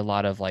really see a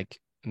lot of like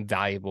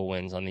valuable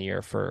wins on the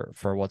year for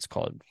what's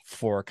called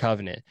for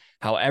Covenant.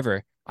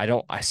 However,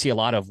 I see a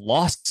lot of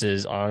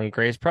losses on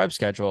Grace Prep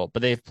schedule,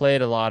 but they've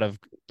played a lot of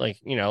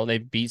they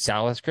beat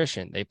Southwest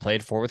Christian. They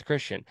played Fort Worth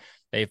Christian.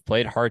 They've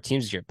played hard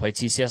teams this year, played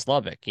TCS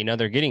Lubbock.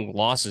 They're getting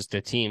losses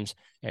to teams,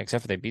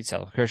 except for they beat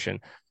Southwest Christian.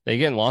 They're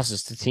getting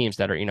losses to teams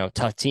that are,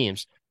 tough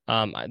teams. The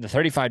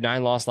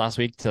 35-9 loss last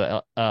week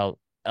to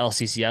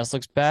LCCS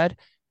looks bad.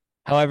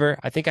 However,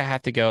 I think I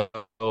have to go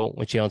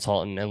with Jalen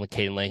Talton and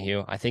Caden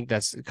Lehue. I think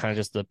that's kind of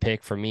just the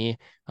pick for me.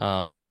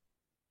 I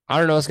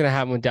don't know what's going to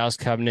happen with Dallas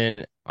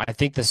Covenant. I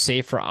think the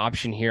safer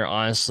option here,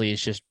 honestly,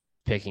 is just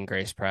picking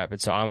Grace Prep.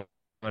 And so I'm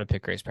going to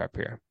pick Grace Prep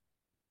here.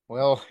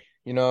 well,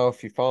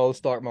 if you follow the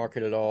stock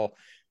market at all,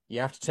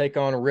 you have to take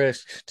on a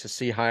risk to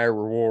see higher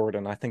reward,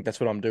 and I think that's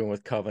what I'm doing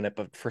with Covenant.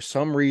 But for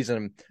some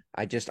reason,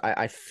 I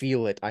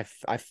feel it. I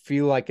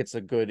feel like it's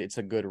a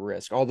good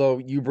risk. Although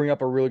you bring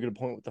up a really good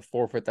point with the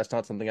forfeit, that's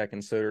not something I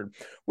considered.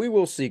 We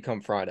will see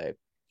come Friday.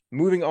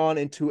 Moving on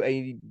into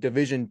a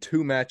Division II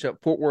matchup,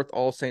 Fort Worth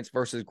All Saints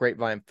versus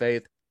Grapevine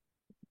Faith.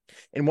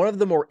 In one of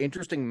the more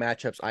interesting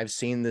matchups I've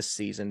seen this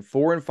season,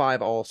 4 and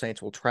 5 All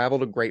Saints will travel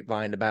to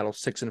Grapevine to battle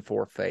 6 and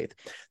 4 Faith.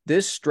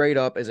 This straight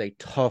up is a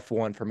tough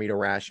one for me to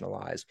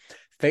rationalize.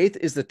 Faith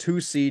is the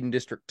 2 seed in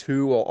District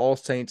 2, while All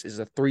Saints is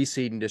the 3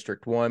 seed in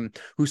District 1,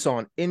 who saw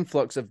an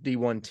influx of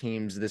D1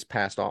 teams this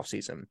past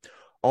offseason.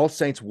 All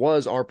Saints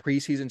was our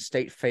preseason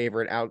state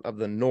favorite out of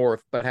the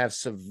North, but have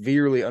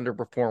severely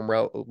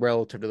underperformed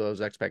relative to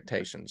those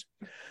expectations.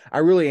 I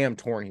really am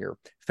torn here.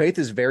 Faith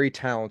is very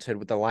talented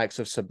with the likes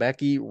of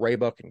Sebeki,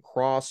 Raybuck, and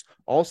Cross.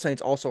 All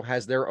Saints also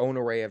has their own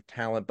array of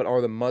talent, but are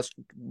the much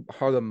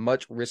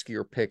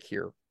riskier pick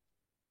here.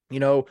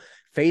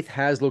 Faith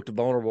has looked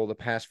vulnerable the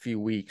past few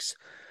weeks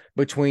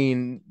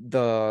between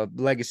the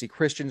Legacy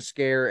Christian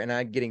scare and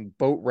I getting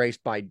boat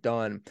raced by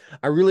Dunn.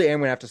 I really am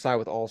going to have to side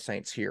with All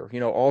Saints here.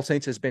 All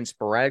Saints has been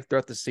sporadic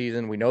throughout the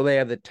season. We know they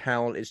have the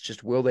talent. It's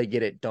just, will they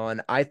get it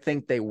done? I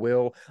think they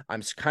will.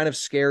 I'm kind of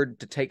scared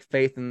to take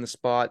Faith in the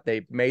spot.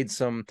 They've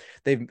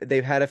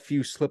had a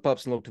few slip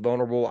ups and looked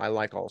vulnerable. I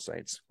like All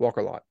Saints.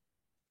 Walker Lott.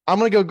 I'm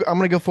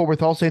gonna go forward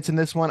with All Saints in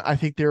this one. I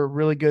think they're a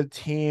really good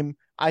team.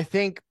 I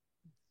think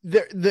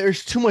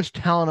there's too much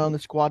talent on the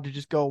squad to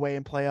just go away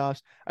in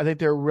playoffs. I think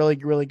they're a really,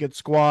 really good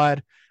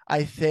squad.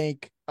 I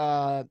think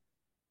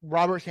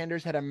Robert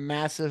Sanders had a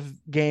massive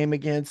game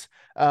against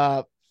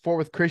Fort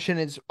Worth Christian.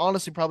 It's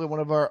honestly probably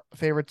one of our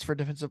favorites for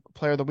defensive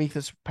player of the week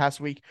this past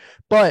week.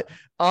 But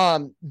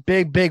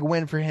big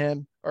win for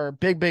him, or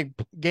big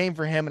game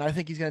for him. And I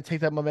think he's going to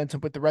take that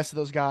momentum with the rest of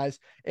those guys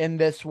in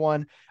this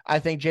one. I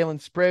think Jalen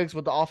Spriggs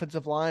with the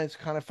offensive line has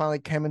kind of finally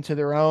came into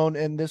their own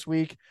in this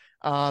week.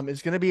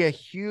 Is going to be a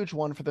huge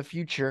one for the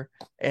future.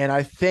 And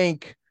I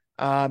think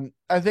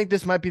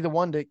this might be the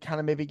one to kind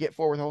of maybe get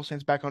Fort Worth All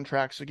Saints back on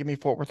track. So give me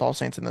Fort Worth All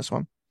Saints in this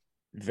one.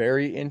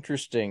 Very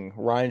interesting.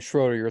 Ryan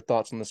Schroeder, your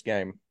thoughts on this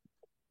game?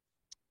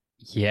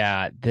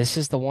 Yeah, this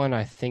is the one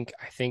I think.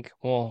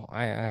 Well,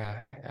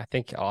 I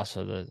think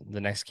also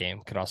the next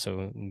game could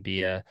also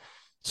be a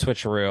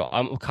switcheroo.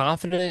 I'm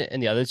confident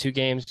in the other two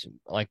games,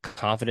 like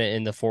confident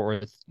in the Fort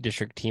Worth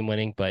District team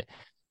winning, but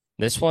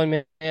this one,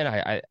 man,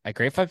 I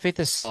Grapevine Faith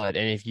is solid,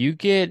 and if you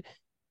get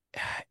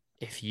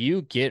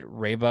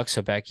Raybuck,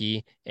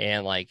 Sobecki,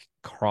 and like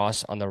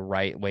Cross on the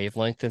right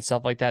wavelength and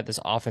stuff like that, this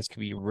offense could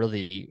be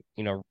really,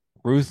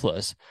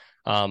 ruthless.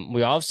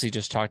 We obviously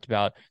just talked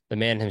about the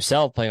man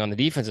himself playing on the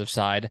defensive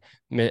side,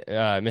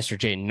 Mr.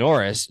 Jayden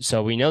Norris.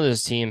 So we know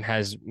this team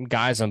has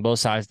guys on both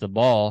sides of the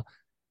ball.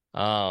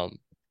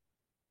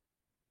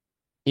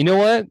 You know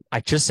what? I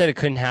just said it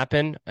couldn't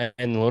happen,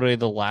 and literally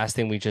the last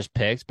thing we just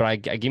picked, but I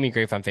give me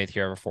Grapevine Faith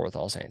here over Fort Worth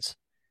All Saints.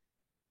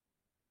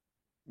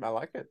 I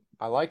like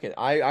it.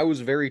 I was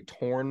very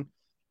torn.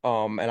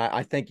 And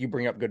I think you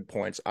bring up good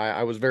points.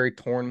 I was very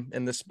torn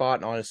in this spot,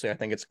 and honestly, I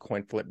think it's a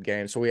coin flip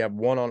game. So we have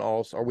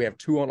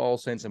two on All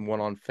Saints and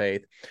one on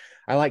Faith.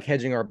 I like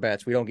hedging our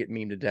bets. We don't get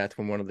mean to death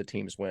when one of the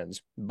teams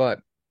wins. But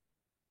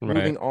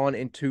moving on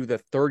into the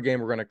third game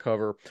we're going to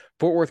cover,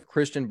 Fort Worth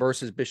Christian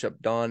versus Bishop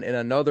Dunn in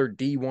another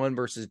D1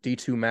 versus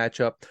D2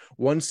 matchup.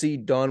 1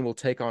 seed Dunn will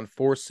take on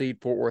 4 seed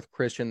Fort Worth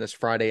Christian this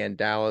Friday in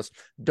Dallas.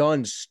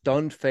 Dunn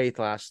stunned Faith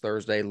last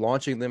Thursday,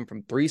 launching them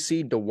from 3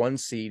 seed to 1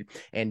 seed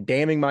and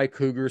damning my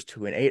Cougars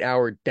to an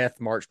 8-hour death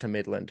march to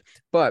Midland.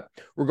 But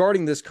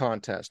regarding this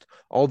contest,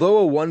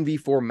 although a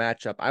 1v4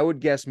 matchup, I would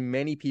guess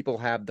many people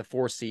have the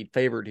 4 seed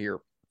favored here,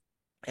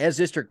 as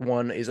District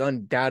 1 is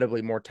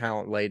undoubtedly more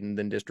talent-laden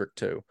than District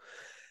 2.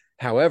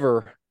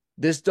 However,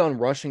 this Dunn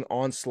rushing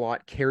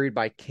onslaught carried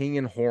by King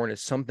and Horn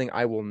is something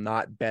I will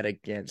not bet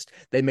against.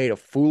 They made a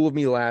fool of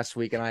me last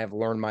week, and I have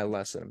learned my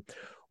lesson.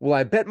 Will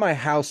I bet my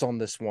house on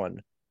this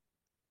one?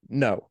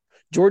 No.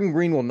 Jordan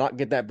Green will not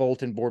get that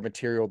bulletin board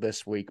material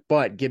this week,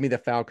 but give me the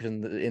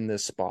Falcons in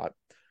this spot.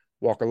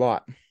 Walker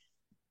Lot.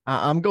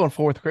 I'm going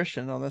Fort Worth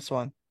Christian on this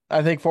one.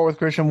 I think Fort Worth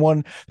Christian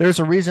won. There's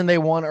a reason they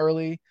won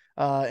early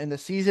in the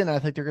season. I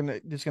think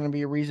there's gonna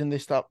be a reason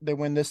they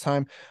win this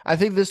time. I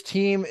think this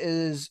team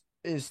is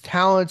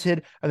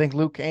talented. I think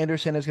Luke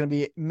Anderson is going to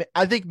be.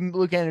 I think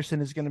Luke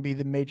Anderson is going to be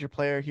the major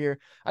player here.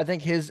 I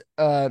think his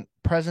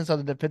presence on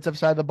the defensive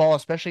side of the ball,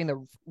 especially in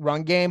the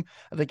run game.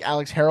 I think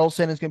Alex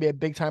Harrelson is going to be a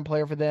big time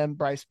player for them.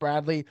 Bryce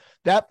Bradley,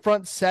 that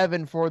front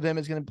seven for them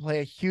is going to play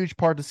a huge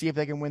part to see if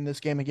they can win this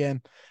game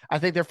again. I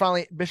think they're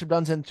finally Bishop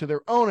Dunn's into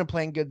their own and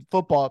playing good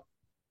football,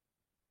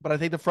 but I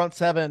think the front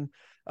seven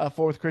Fort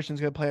Worth Christian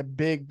is going to play a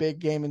big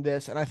game in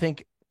this, and I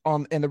think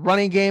in the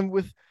running game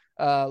with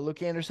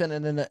Luke Anderson,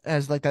 and then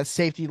as like that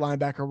safety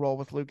linebacker role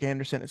with Luke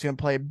Anderson, it's going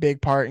to play a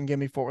big part and give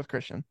me Fort Worth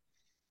Christian.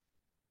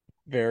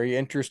 Very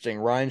interesting.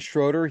 Ryan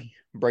Schroeder,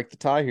 break the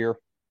tie here.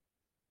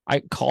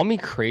 I call me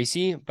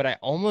crazy, but I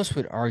almost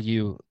would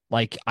argue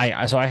like I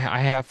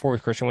have Fort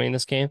Worth Christian winning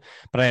this game,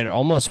 but I'd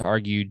almost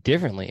argue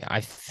differently. I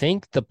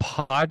think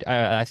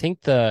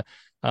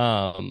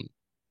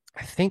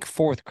I think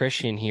Fort Worth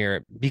Christian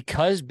here,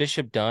 because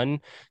Bishop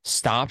Dunn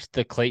stopped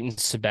the Clayton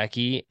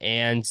Sebecki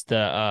and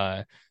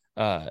the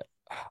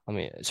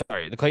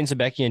Clayton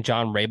Sebecki and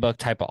John Raybuck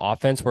type of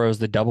offense, where it was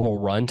the double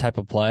run type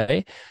of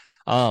play.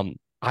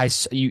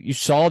 You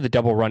saw the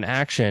double run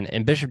action,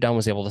 and Bishop Dunn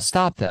was able to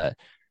stop that.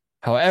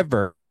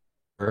 However,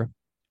 Fort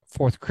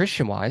Worth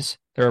Christian wise,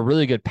 they're a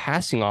really good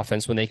passing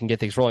offense when they can get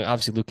things rolling.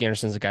 Obviously, Luke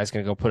Anderson's the guy's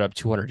going to go put up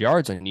 200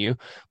 yards on you,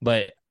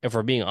 but if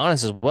we're being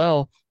honest as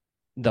well,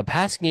 the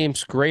passing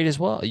game's great as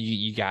well.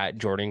 You got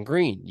Jordan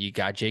Green, you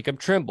got Jacob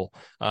Trimble,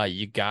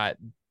 you got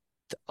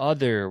the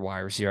other wide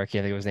receiver. I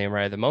can't think of his name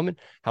right at the moment.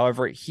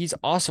 However, he's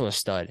also a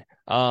stud.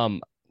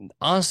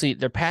 Honestly,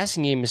 their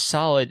passing game is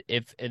solid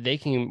if they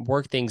can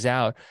work things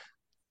out.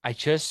 I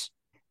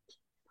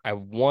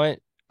want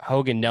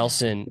Hogan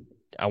Nelson.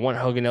 I want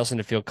Hogan Nelson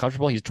to feel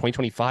comfortable. He's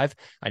 2025.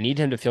 I need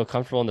him to feel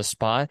comfortable in the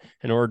spot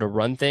in order to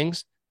run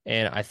things.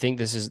 And I think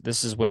this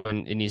is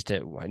when it needs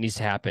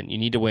to happen. You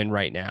need to win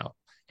right now.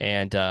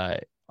 And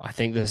I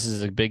think this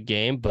is a big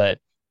game, but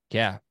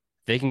yeah,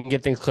 they can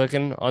get things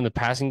clicking on the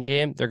passing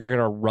game. They're going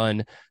to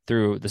run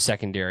through the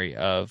secondary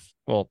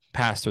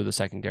pass through the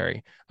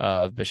secondary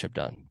of Bishop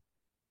Dunn.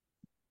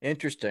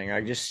 Interesting.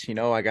 I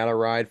got to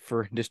ride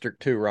for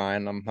District 2,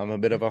 Ryan. I'm a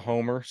bit of a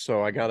homer,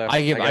 so I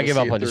give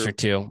up on District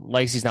 2.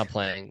 Legacy's not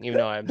playing, even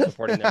though I'm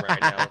supporting them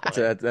right now.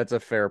 That's a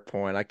fair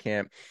point. I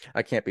can't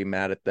be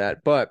mad at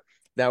that. But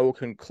that will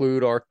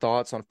conclude our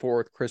thoughts on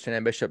Fort Worth Christian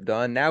and Bishop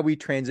Dunn. Now we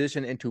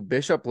transition into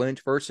Bishop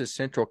Lynch versus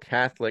Central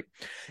Catholic.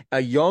 A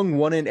young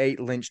 1-8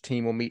 Lynch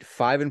team will meet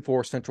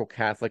 5-4 Central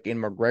Catholic in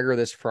McGregor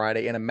this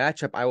Friday in a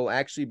matchup I will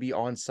actually be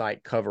on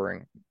site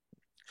covering.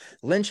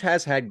 Lynch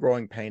has had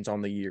growing pains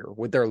on the year,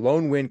 with their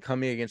lone win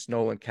coming against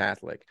Nolan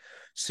Catholic.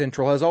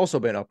 Central has also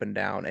been up and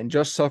down and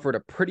just suffered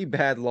a pretty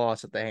bad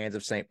loss at the hands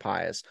of St.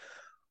 Pius.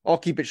 I'll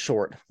keep it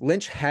short.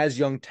 Lynch has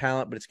young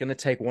talent, but it's going to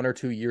take 1 or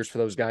 2 years for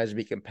those guys to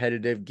be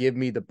competitive. Give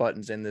me the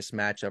buttons in this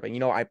matchup.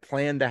 And, I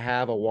plan to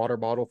have a water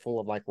bottle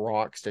full of like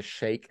rocks to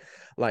shake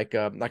like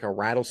a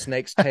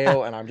rattlesnake's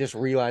tail. And I'm just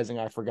realizing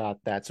I forgot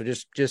that. So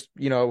just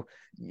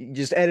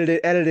edit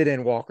it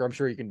in, Walker. I'm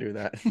sure you can do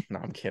that. No,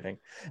 I'm kidding.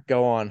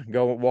 Go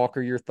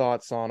Walker. Your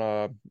thoughts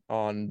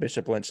on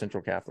Bishop Lynch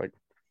Central Catholic?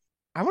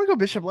 I want to go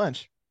Bishop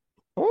Lynch.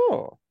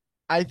 Oh,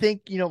 I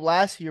think,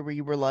 last year we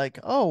were like,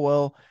 oh,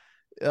 well,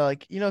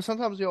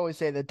 sometimes we always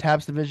say that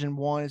TAPS Division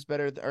 1 is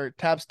better, or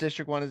TAPS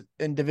District 1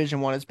 in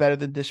Division 1 is better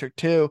than District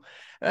 2.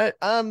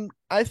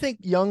 I think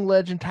young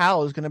legend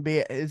Tal is going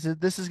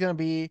to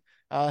be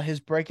his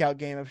breakout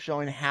game of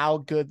showing how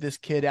good this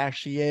kid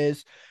actually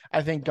is.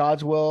 I think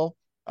God's will,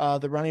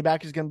 the running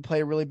back, is going to play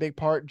a really big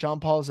part.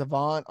 John Paul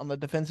Zavant on the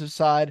defensive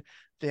side.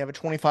 They have a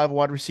 25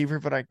 wide receiver,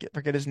 but I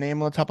forget his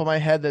name on the top of my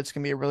head. That's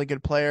going to be a really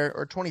good player,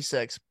 or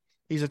 26.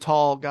 He's a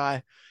tall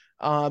guy.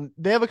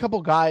 They have a couple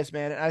guys,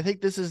 man, and I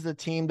think this is the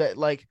team that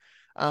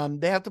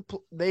they have to.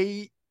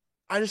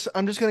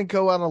 I'm just going to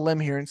go out on a limb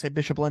here and say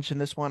Bishop Lynch in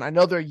this one. I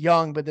know they're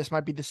young, but this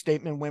might be the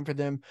statement win for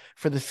them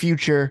for the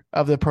future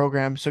of the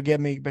program. So give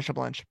me Bishop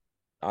Lynch.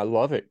 I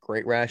love it.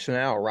 Great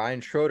rationale.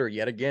 Ryan Schroeder,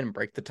 yet again,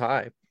 break the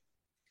tie.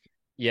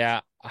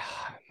 Yeah,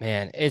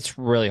 man, it's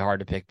really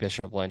hard to pick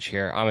Bishop Lynch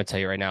here. I'm going to tell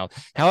you right now.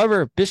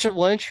 However, Bishop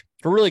Lynch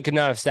really could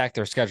not have stacked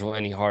their schedule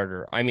any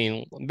harder. I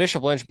mean,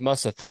 Bishop Lynch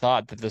must have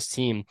thought that this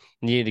team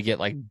needed to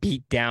get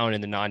beat down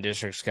in the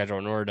non-district schedule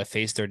in order to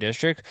face their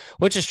district,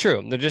 which is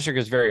true. The district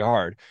is very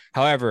hard.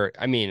 However,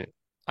 I mean,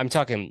 you're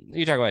talking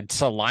about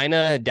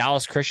Salina,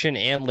 Dallas Christian,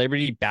 and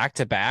Liberty back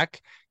to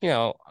back.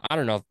 I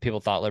don't know if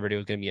people thought Liberty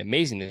was going to be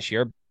amazing this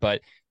year,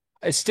 but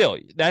still,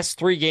 that's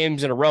 3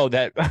 games in a row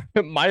that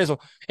might as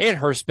well, and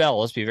Hearst Bell,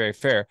 let's be very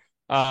fair,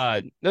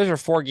 those are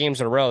 4 games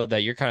in a row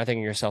that you're kind of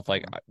thinking to yourself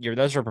like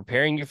those are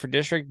preparing you for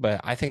district, but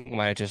I think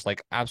might have just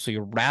like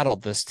absolutely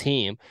rattled this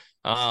team.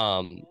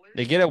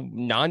 They get a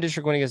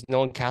non-district win against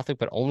Nolan Catholic,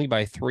 but only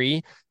by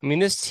 3. I mean,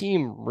 this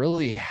team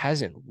really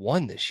hasn't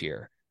won this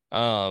year.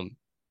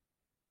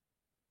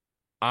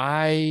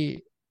 I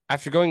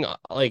after going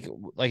like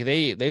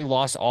they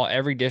lost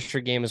every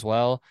district game as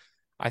well.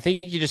 I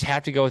think you just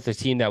have to go with the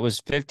team that was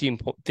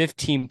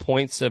 15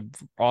 points of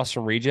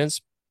Austin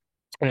Regents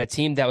and a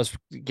team that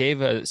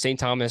gave St.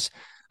 Thomas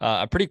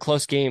a pretty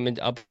close game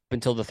up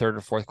until the third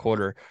or fourth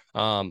quarter.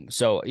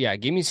 So yeah,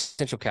 give me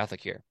Central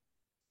Catholic here.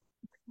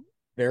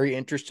 Very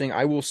interesting.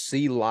 I will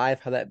see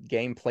live how that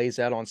game plays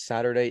out on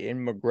Saturday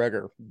in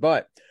McGregor.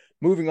 But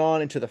moving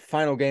on into the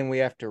final game, we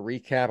have to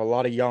recap. A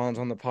lot of yawns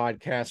on the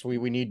podcast. We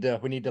need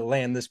to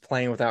land this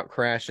plane without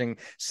crashing.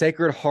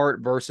 Sacred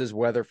Heart versus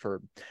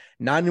Weatherford.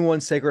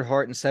 9-1 Sacred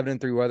Heart and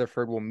 7-3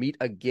 Weatherford will meet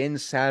again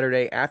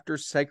Saturday after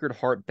Sacred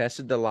Heart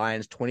bested the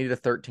Lions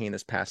 20-13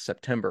 this past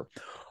September.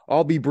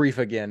 I'll be brief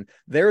again.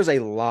 There's a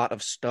lot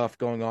of stuff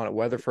going on at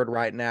Weatherford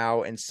right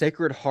now, and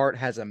Sacred Heart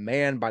has a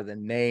man by the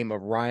name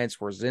of Ryan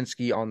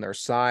Swarzinski on their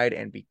side,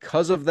 and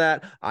because of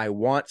that, I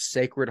want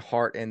Sacred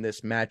Heart in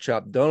this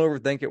matchup. Don't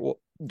overthink it.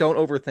 Don't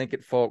overthink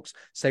it, folks.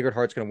 Sacred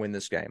Heart's going to win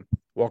this game.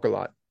 Walker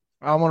Lot.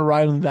 I'm gonna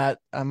ride on that.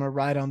 I'm gonna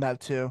ride on that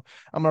too.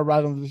 I'm gonna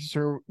ride on the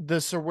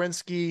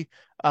Swarzinski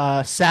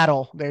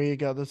saddle. There you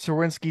go. The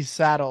Swarzinski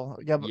saddle.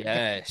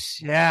 Yes.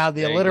 Yeah,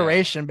 the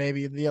alliteration,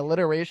 baby. The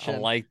alliteration. I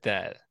like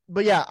that.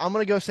 But yeah, I'm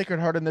gonna go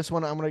Sacred Heart in this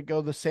one. I'm gonna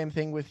go the same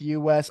thing with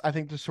you, Wes. I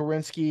think the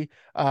Swarzinski,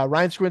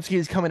 Ryan Swarzinski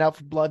is coming out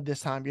for blood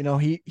this time. You know,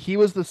 he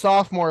was the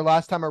sophomore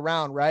last time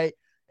around, right?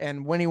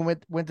 And when he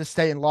went to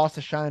state and lost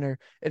to Shiner,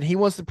 and he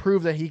wants to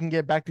prove that he can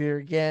get back there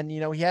again.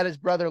 You know, he had his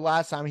brother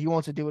last time. He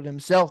wants to do it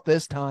himself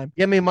this time.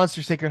 Give me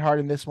Munster Sacred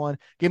Heart in this one.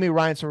 Give me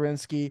Ryan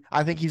Swarzinski.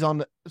 I think he's on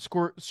the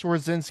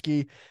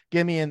Swarzinski.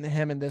 Give me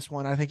him in this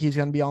one. I think he's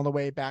going to be on the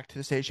way back to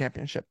the state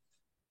championship.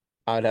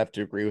 I'd have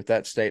to agree with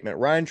that statement.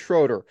 Ryan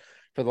Schroeder,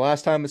 for the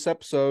last time this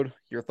episode,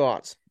 your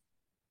thoughts?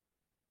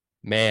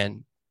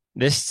 Man,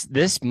 this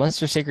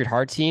Munster Sacred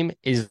Heart team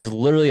is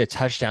literally a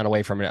touchdown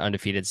away from an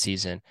undefeated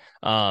season.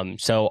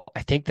 So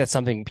I think that's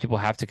something people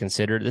have to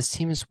consider. This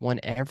team has won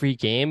every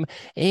game,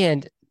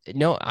 and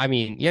no, I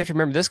mean, you have to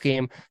remember this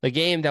game, the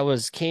game that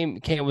was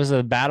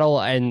a battle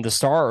and the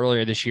Star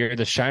earlier this year,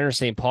 the Shiner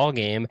St. Paul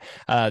game.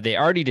 They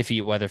already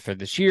defeat Weatherford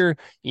this year.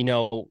 You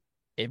know,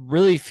 it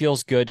really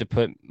feels good to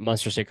put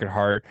Munster Sacred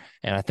Heart,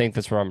 and I think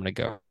that's where I'm going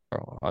to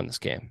go on this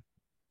game.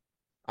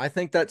 I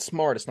think that's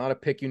smart. It's not a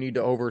pick you need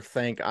to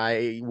overthink.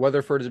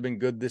 Weatherford has been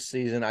good this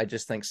season. I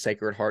just think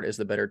Sacred Heart is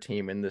the better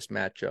team in this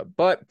matchup.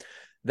 But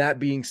that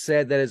being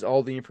said, that is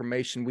all the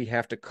information we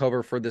have to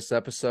cover for this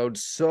episode.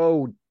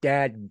 So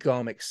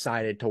dadgum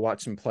excited to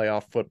watch some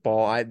playoff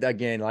football.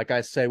 Again, like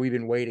I said, we've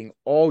been waiting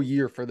all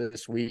year for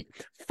this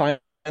week.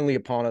 Finally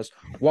upon us.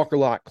 Walker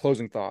Lott,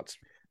 closing thoughts.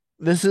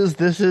 This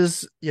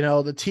is, you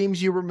know, the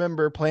teams you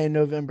remember play in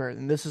November,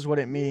 and this is what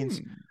it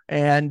means.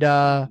 And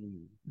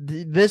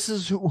this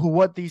is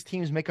what these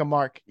teams make a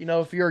mark. You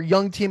know, if you're a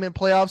young team in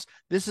playoffs,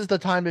 this is the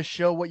time to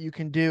show what you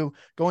can do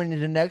going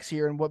into next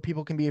year and what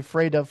people can be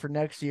afraid of for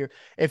next year.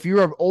 If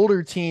you're an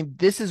older team,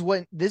 this is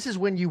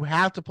when you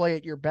have to play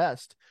at your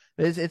best.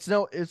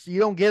 You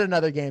don't get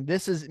another game.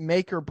 This is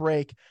make or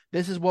break.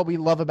 This is what we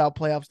love about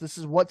playoffs. This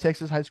is what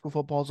Texas high school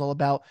football is all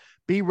about.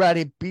 Be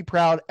ready, be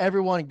proud.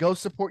 Everyone go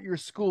support your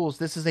schools.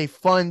 This is a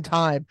fun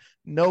time.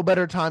 No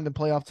better time than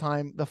playoff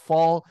time. The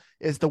fall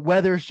the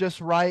weather's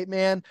just right,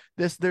 man.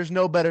 There's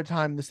no better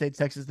time in the state of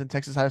Texas than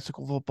Texas high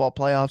school football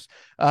playoffs.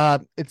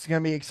 It's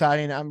going to be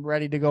exciting. I'm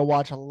ready to go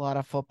watch a lot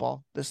of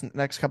football this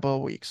next couple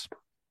of weeks.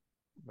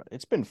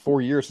 It's been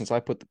 4 years since I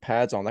put the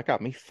pads on. That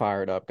got me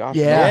fired up. Gosh,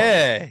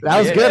 that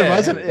was good,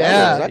 wasn't it?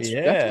 Yeah.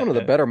 That's one of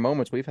the better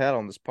moments we've had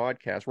on this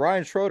podcast.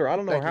 Ryan Schroeder, I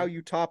don't know how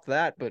you top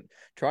that, but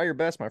try your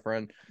best, my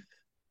friend.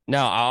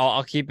 No,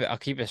 I'll keep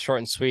it short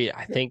and sweet.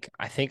 I think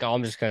all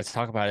I'm just going to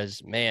talk about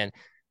is, man,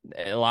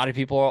 a lot of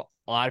people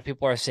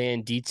are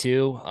saying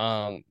D2.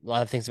 A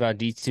lot of things about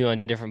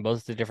D2 on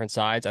both the different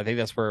sides. I think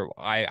that's where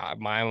my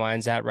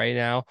mind's at right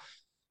now.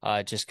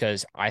 Just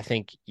because I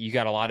think you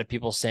got a lot of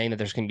people saying that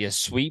there's going to be a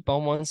sweep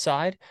on one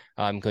side,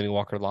 including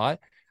Walker Lott.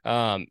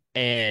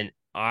 And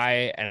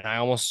I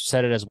almost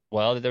said it as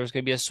well that there was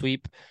going to be a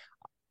sweep.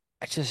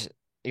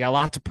 You got a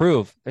lot to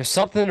prove. There's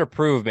something to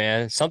prove,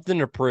 man. Something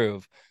to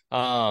prove.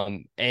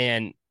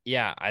 And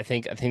yeah, I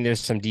think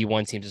there's some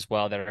D1 teams as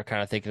well that are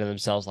kind of thinking to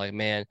themselves like,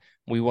 man,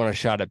 we want a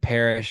shot at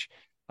Parrish.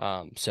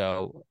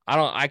 So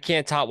I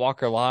can't top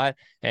Walker Lott,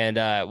 and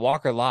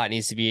Walker Lott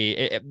needs to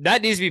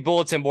be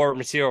bulletin board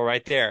material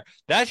right there.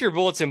 That's your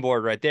bulletin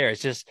board right there.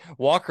 It's just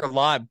Walker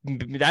Lott,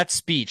 that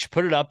speech,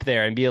 put it up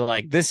there and be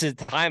like,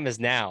 time is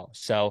now.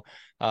 So,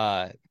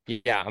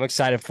 yeah, I'm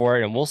excited for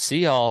it, and we'll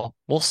see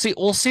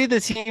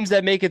the teams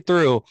that make it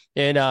through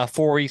in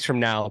 4 weeks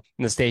from now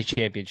in the state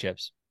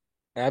championships.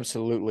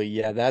 Absolutely.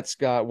 Yeah, that's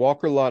got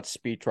Walker Lott's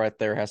speech right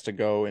there has to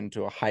go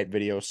into a hype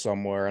video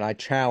somewhere. And I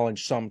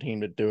challenge some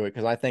team to do it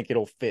because I think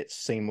it'll fit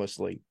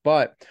seamlessly.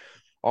 But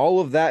All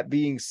of that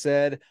being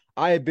said,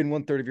 I have been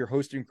 1/3 of your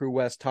hosting crew,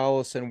 Wes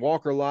Tollison.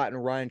 Walker Lott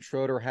and Ryan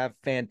Schroeder have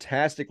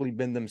fantastically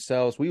been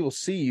themselves. We will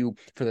see you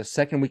for the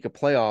second week of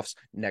playoffs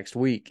next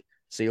week.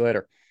 See you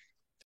later.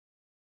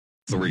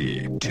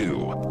 3, 2,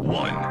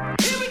 1.